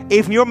time.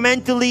 If you're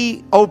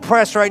mentally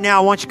oppressed right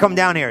now, I want you to come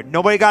down here.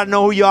 Nobody got to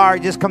know who you are.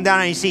 Just come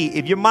down on your seat.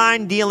 If your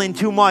mind dealing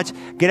too much,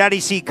 get out of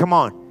your seat. Come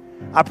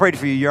on. I prayed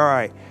for you. You're all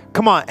right.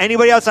 Come on.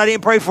 Anybody else I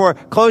didn't pray for,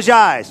 close your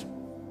eyes.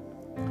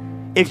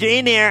 If you're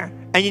in there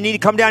and you need to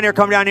come down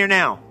here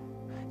now.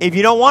 If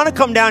you don't want to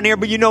come down here,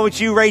 but you know it's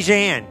you, raise your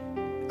hand.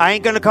 I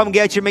ain't going to come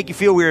get you and make you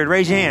feel weird.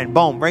 Raise your hand.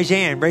 Boom. Raise your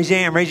hand. Raise your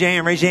hand. Raise your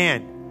hand. Raise your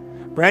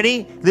hand.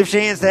 Ready? Lift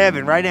your hands to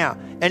heaven right now.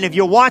 And if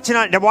you're watching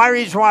on, the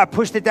reason why I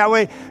pushed it that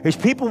way is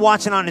people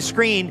watching on the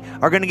screen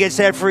are going to get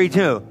set free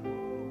too.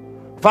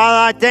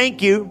 Father, I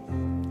thank you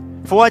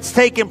for what's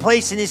taking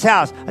place in this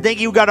house. I think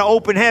you've got an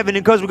open heaven,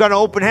 and because we've got an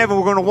open heaven,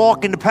 we're going to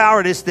walk in the power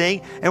of this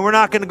thing, and we're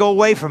not going to go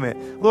away from it.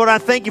 Lord, I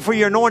thank you for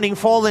your anointing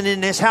falling in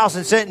this house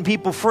and setting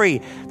people free.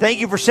 Thank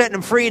you for setting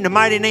them free in the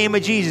mighty name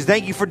of Jesus.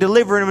 Thank you for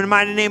delivering them in the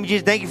mighty name of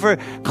Jesus. Thank you for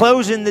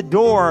closing the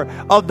door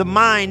of the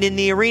mind in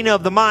the arena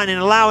of the mind and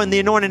allowing the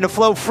anointing to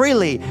flow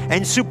freely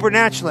and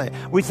supernaturally.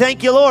 We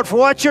thank you, Lord, for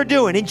what you're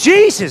doing in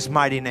Jesus'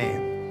 mighty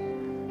name.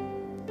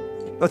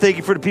 Well, thank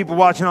you for the people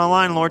watching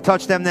online, Lord.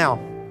 Touch them now.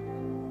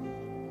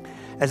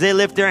 As they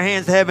lift their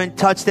hands to heaven,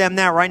 touch them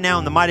now, right now,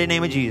 in the mighty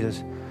name of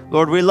Jesus.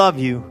 Lord, we love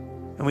you,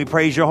 and we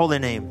praise your holy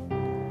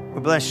name.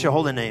 We bless your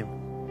holy name.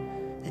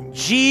 In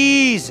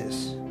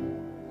Jesus'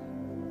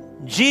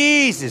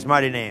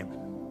 mighty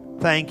name.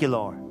 Thank you,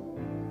 Lord.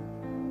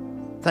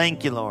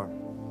 Thank you, Lord.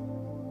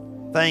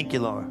 Thank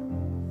you, Lord.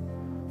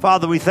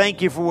 Father, we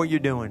thank you for what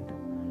you're doing.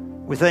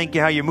 We thank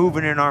you how you're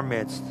moving in our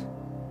midst.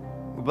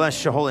 We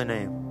bless your holy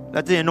name.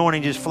 Let the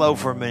anointing just flow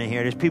for a minute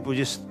here. There's people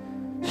just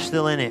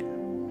still in it.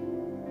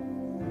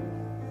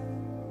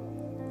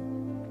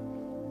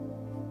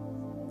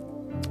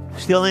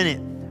 Still in it.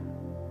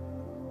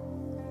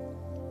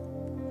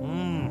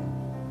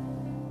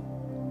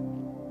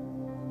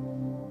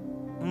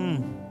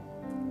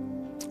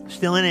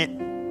 Still in it.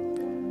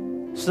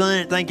 Still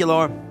in it. Thank you,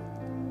 Lord.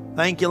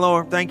 Thank you,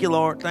 Lord. Thank you,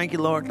 Lord. Thank you,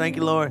 Lord. Thank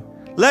you, Lord.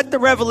 Let the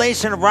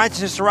revelation of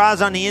righteousness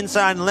rise on the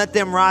inside, and let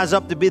them rise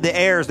up to be the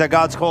heirs that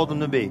God's called them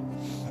to be.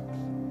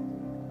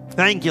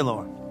 Thank you,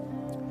 Lord.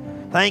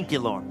 Thank you,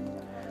 Lord.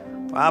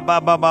 Thank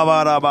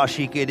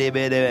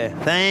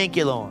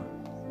you, Lord.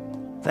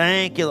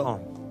 Thank you,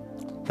 Lord.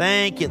 Thank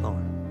you,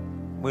 Lord.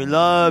 We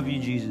love you,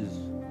 Jesus.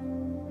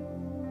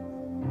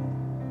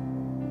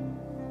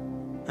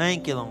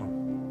 Thank you, Lord.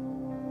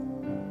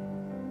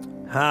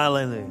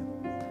 Hallelujah.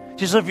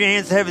 Just lift your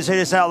hands to heaven. Say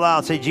this out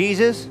loud. Say,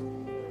 Jesus,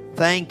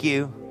 thank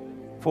you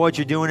for what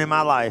you're doing in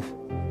my life.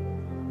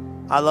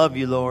 I love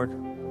you, Lord.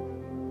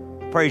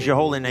 Praise your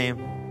holy name.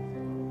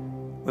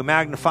 We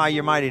magnify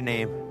your mighty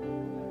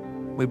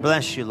name. We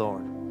bless you,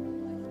 Lord.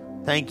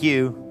 Thank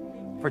you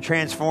for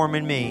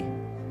transforming me.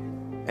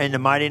 In the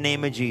mighty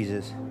name of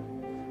Jesus.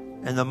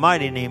 In the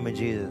mighty name of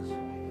Jesus.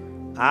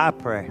 I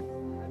pray.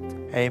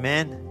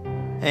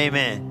 Amen.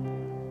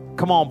 Amen.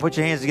 Come on, put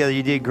your hands together.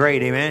 You did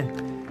great.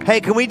 Amen.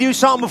 Hey, can we do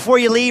something before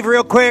you leave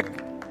real quick?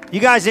 You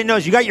guys didn't know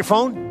this. You got your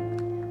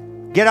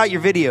phone? Get out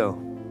your video.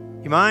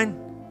 You mind?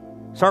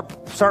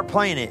 Start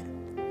playing it.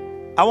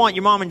 I want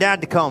your mom and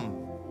dad to come.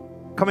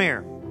 Come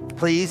here,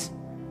 please.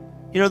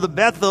 You know, the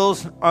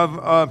Bethels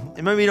of,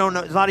 maybe you don't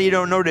know, a lot of you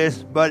don't know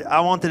this, but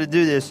I wanted to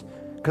do this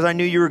because I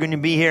knew you were going to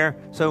be here.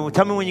 So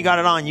tell me when you got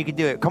it on. You can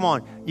do it. Come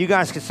on. You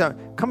guys can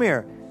start. Come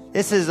here.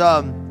 This is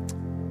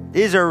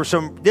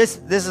this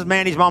is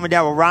Mandy's mom and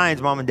dad. Well,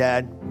 Ryan's mom and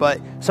dad. But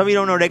some of you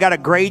don't know, they got a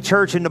great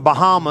church in the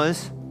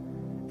Bahamas,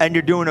 and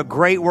they're doing a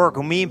great work.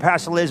 And me and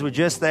Pastor Liz were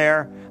just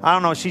there. I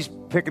don't know, she's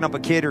picking up a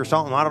kid or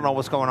something. I don't know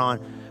what's going on.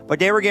 But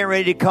they were getting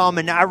ready to come,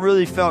 and I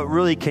really felt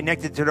really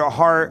connected to their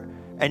heart.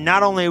 And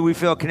not only we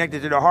feel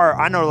connected to their heart,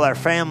 I know their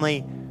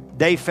family,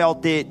 they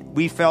felt it,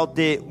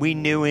 we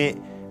knew it.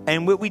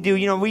 And what we do,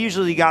 you know, we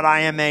usually got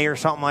IMA or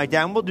something like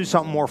that, and we'll do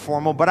something more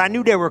formal. But I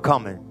knew they were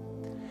coming.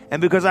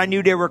 And because I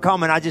knew they were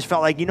coming, I just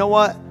felt like, you know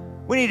what?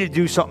 We need to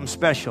do something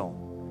special.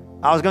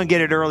 I was going to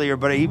get it earlier,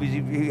 but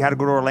he had to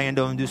go to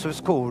Orlando and do so.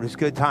 It's cool. It's a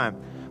good time.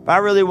 But I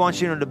really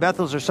want you to know the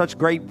Bethels are such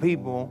great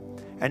people,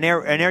 and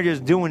they're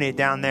just doing it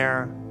down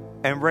there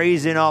and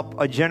raising up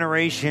a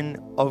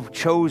generation of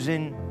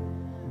chosen,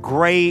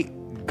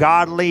 great,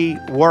 godly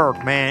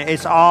work, man.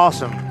 It's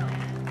awesome.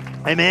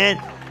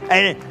 Amen.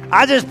 And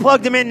I just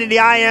plugged them into the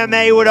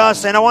IMA with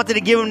us, and I wanted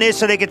to give them this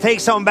so they could take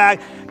something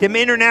back. Them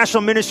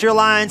International Ministry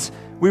Alliance,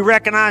 we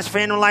recognize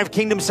Family Life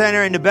Kingdom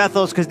Center and the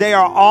Bethels because they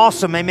are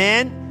awesome,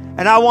 amen?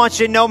 And I want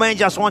you to know, man,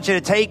 just want you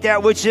to take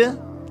that with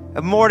you.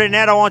 And more than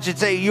that, I want you to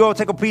say, you'll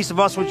take a piece of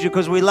us with you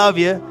because we love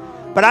you.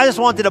 But I just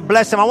wanted to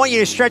bless them. I want you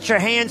to stretch your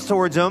hands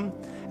towards them,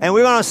 and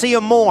we're going to see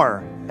them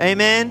more,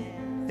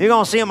 amen? You're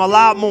going to see them a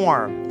lot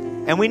more.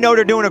 And we know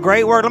they're doing a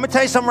great work. Let me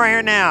tell you something right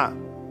here now.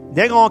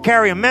 they're going to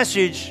carry a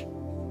message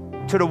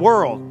to the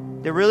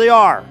world. They really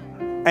are.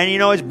 And you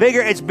know, it's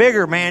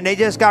bigger, man. They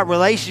just got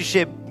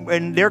relationship,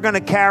 and they're going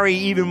to carry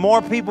even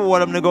more people with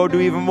them to go do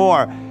even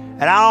more.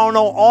 And I don't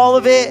know all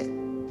of it,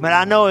 but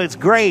I know it's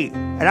great.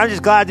 And I'm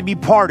just glad to be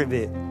part of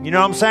it. You know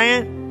what I'm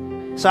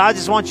saying? So I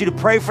just want you to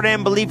pray for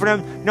them, believe for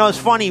them. You know, it's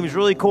funny. It was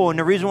really cool. And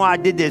the reason why I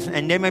did this,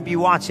 and they might be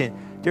watching,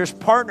 there's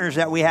partners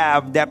that we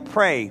have that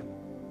pray.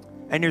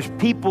 And there's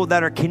people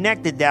that are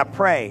connected that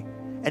pray.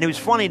 And it was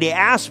funny. They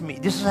asked me,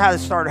 this is how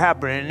this started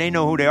happening. And they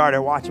know who they are.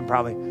 They're watching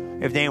probably.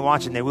 If they ain't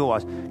watching, they will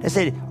watch. They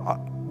said,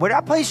 with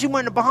that place you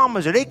went in the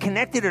Bahamas, are they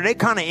connected? Are they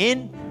kind of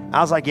in?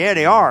 I was like, yeah,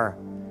 they are.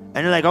 And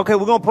they're like, okay,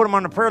 we're going to put them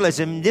on the prayer list.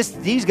 And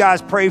these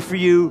guys pray for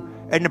you.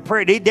 And the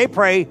prayer, they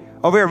pray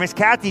over here. Miss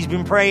Kathy's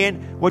been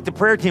praying with the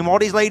prayer team. All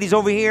these ladies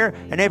over here,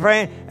 and they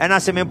praying. And I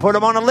said, man, put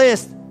them on the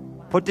list.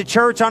 Put the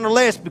church on the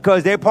list,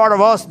 because they're part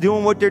of us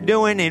doing what they're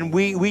doing. And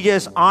we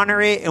just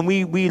honor it, and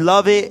we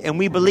love it, and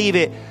we believe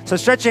it. So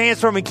stretch your hands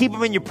for them and keep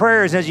them in your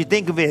prayers as you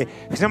think of it.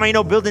 Because somebody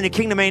know building the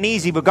kingdom ain't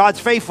easy, but God's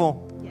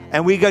faithful.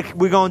 And we're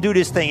going to do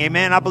this thing.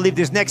 Amen. I believe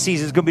this next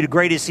season is going to be the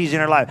greatest season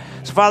in our life.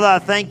 So, Father, I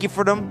thank you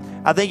for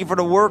them. I thank you for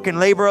the work and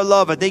labor of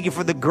love. I thank you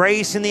for the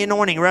grace and the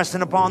anointing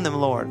resting upon them,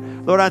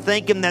 Lord. Lord, I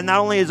thank you that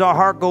not only does our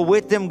heart go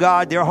with them,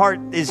 God, their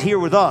heart is here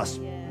with us.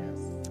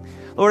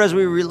 Lord, as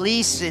we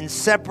release and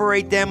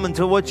separate them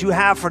into what you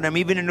have for them,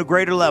 even in a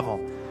greater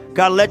level,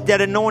 God, let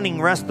that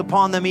anointing rest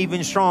upon them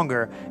even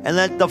stronger. And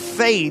let the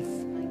faith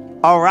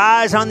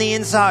arise on the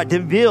inside to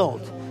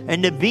build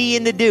and to be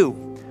and to do,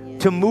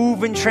 to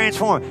move and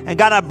transform. And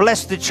God, I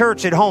bless the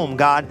church at home,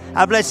 God.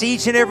 I bless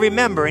each and every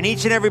member and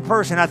each and every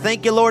person. I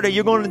thank you, Lord, that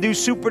you're going to do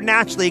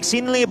supernaturally,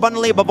 exceedingly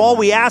abundantly above all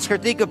we ask or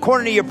think,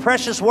 according to your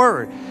precious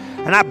word.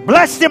 And I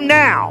bless them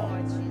now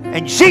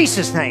in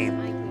Jesus' name.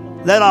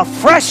 Let a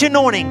fresh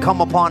anointing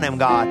come upon them,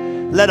 God.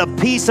 Let a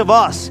piece of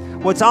us,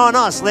 what's on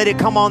us, let it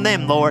come on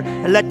them, Lord.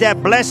 And let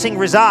that blessing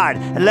reside.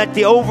 And let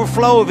the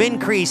overflow of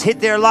increase hit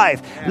their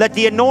life. Let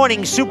the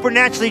anointing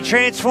supernaturally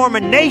transform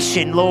a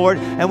nation, Lord.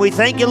 And we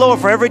thank you, Lord,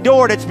 for every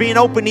door that's being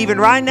opened even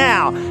right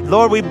now.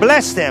 Lord, we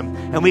bless them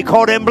and we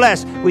call them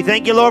blessed. We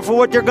thank you, Lord, for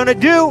what they're going to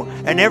do.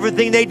 And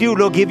everything they do,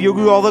 they'll give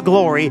you all the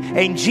glory.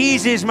 In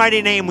Jesus'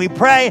 mighty name we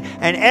pray.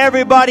 And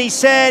everybody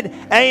said,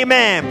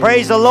 amen.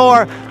 Praise the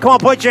Lord. Come on,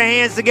 put your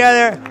hands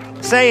together.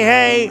 Say,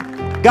 hey.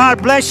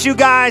 God bless you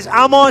guys.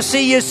 I'm going to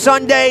see you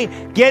Sunday.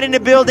 Get in the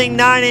building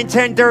 9 and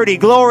 10:30.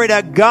 Glory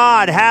to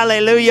God.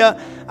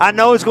 Hallelujah. I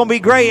know it's going to be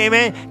great.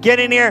 Amen. Get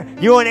in here.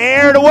 You're an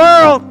heir of the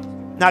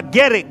world. Now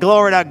get it.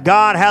 Glory to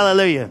God.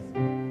 Hallelujah.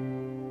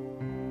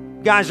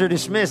 You guys are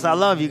dismissed. I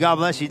love you. God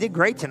bless you. You did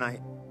great tonight.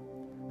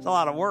 It's a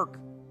lot of work.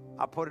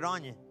 I put it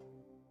on you.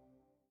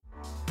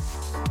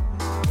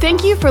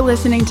 Thank you for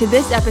listening to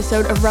this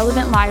episode of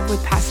Relevant Live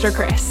with Pastor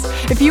Chris.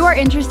 If you are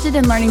interested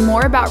in learning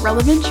more about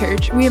Relevant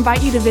Church, we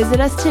invite you to visit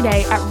us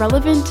today at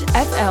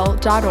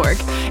relevantfl.org.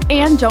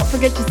 And don't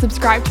forget to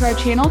subscribe to our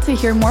channel to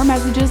hear more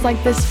messages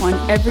like this one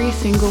every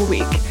single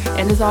week.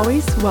 And as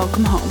always,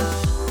 welcome home.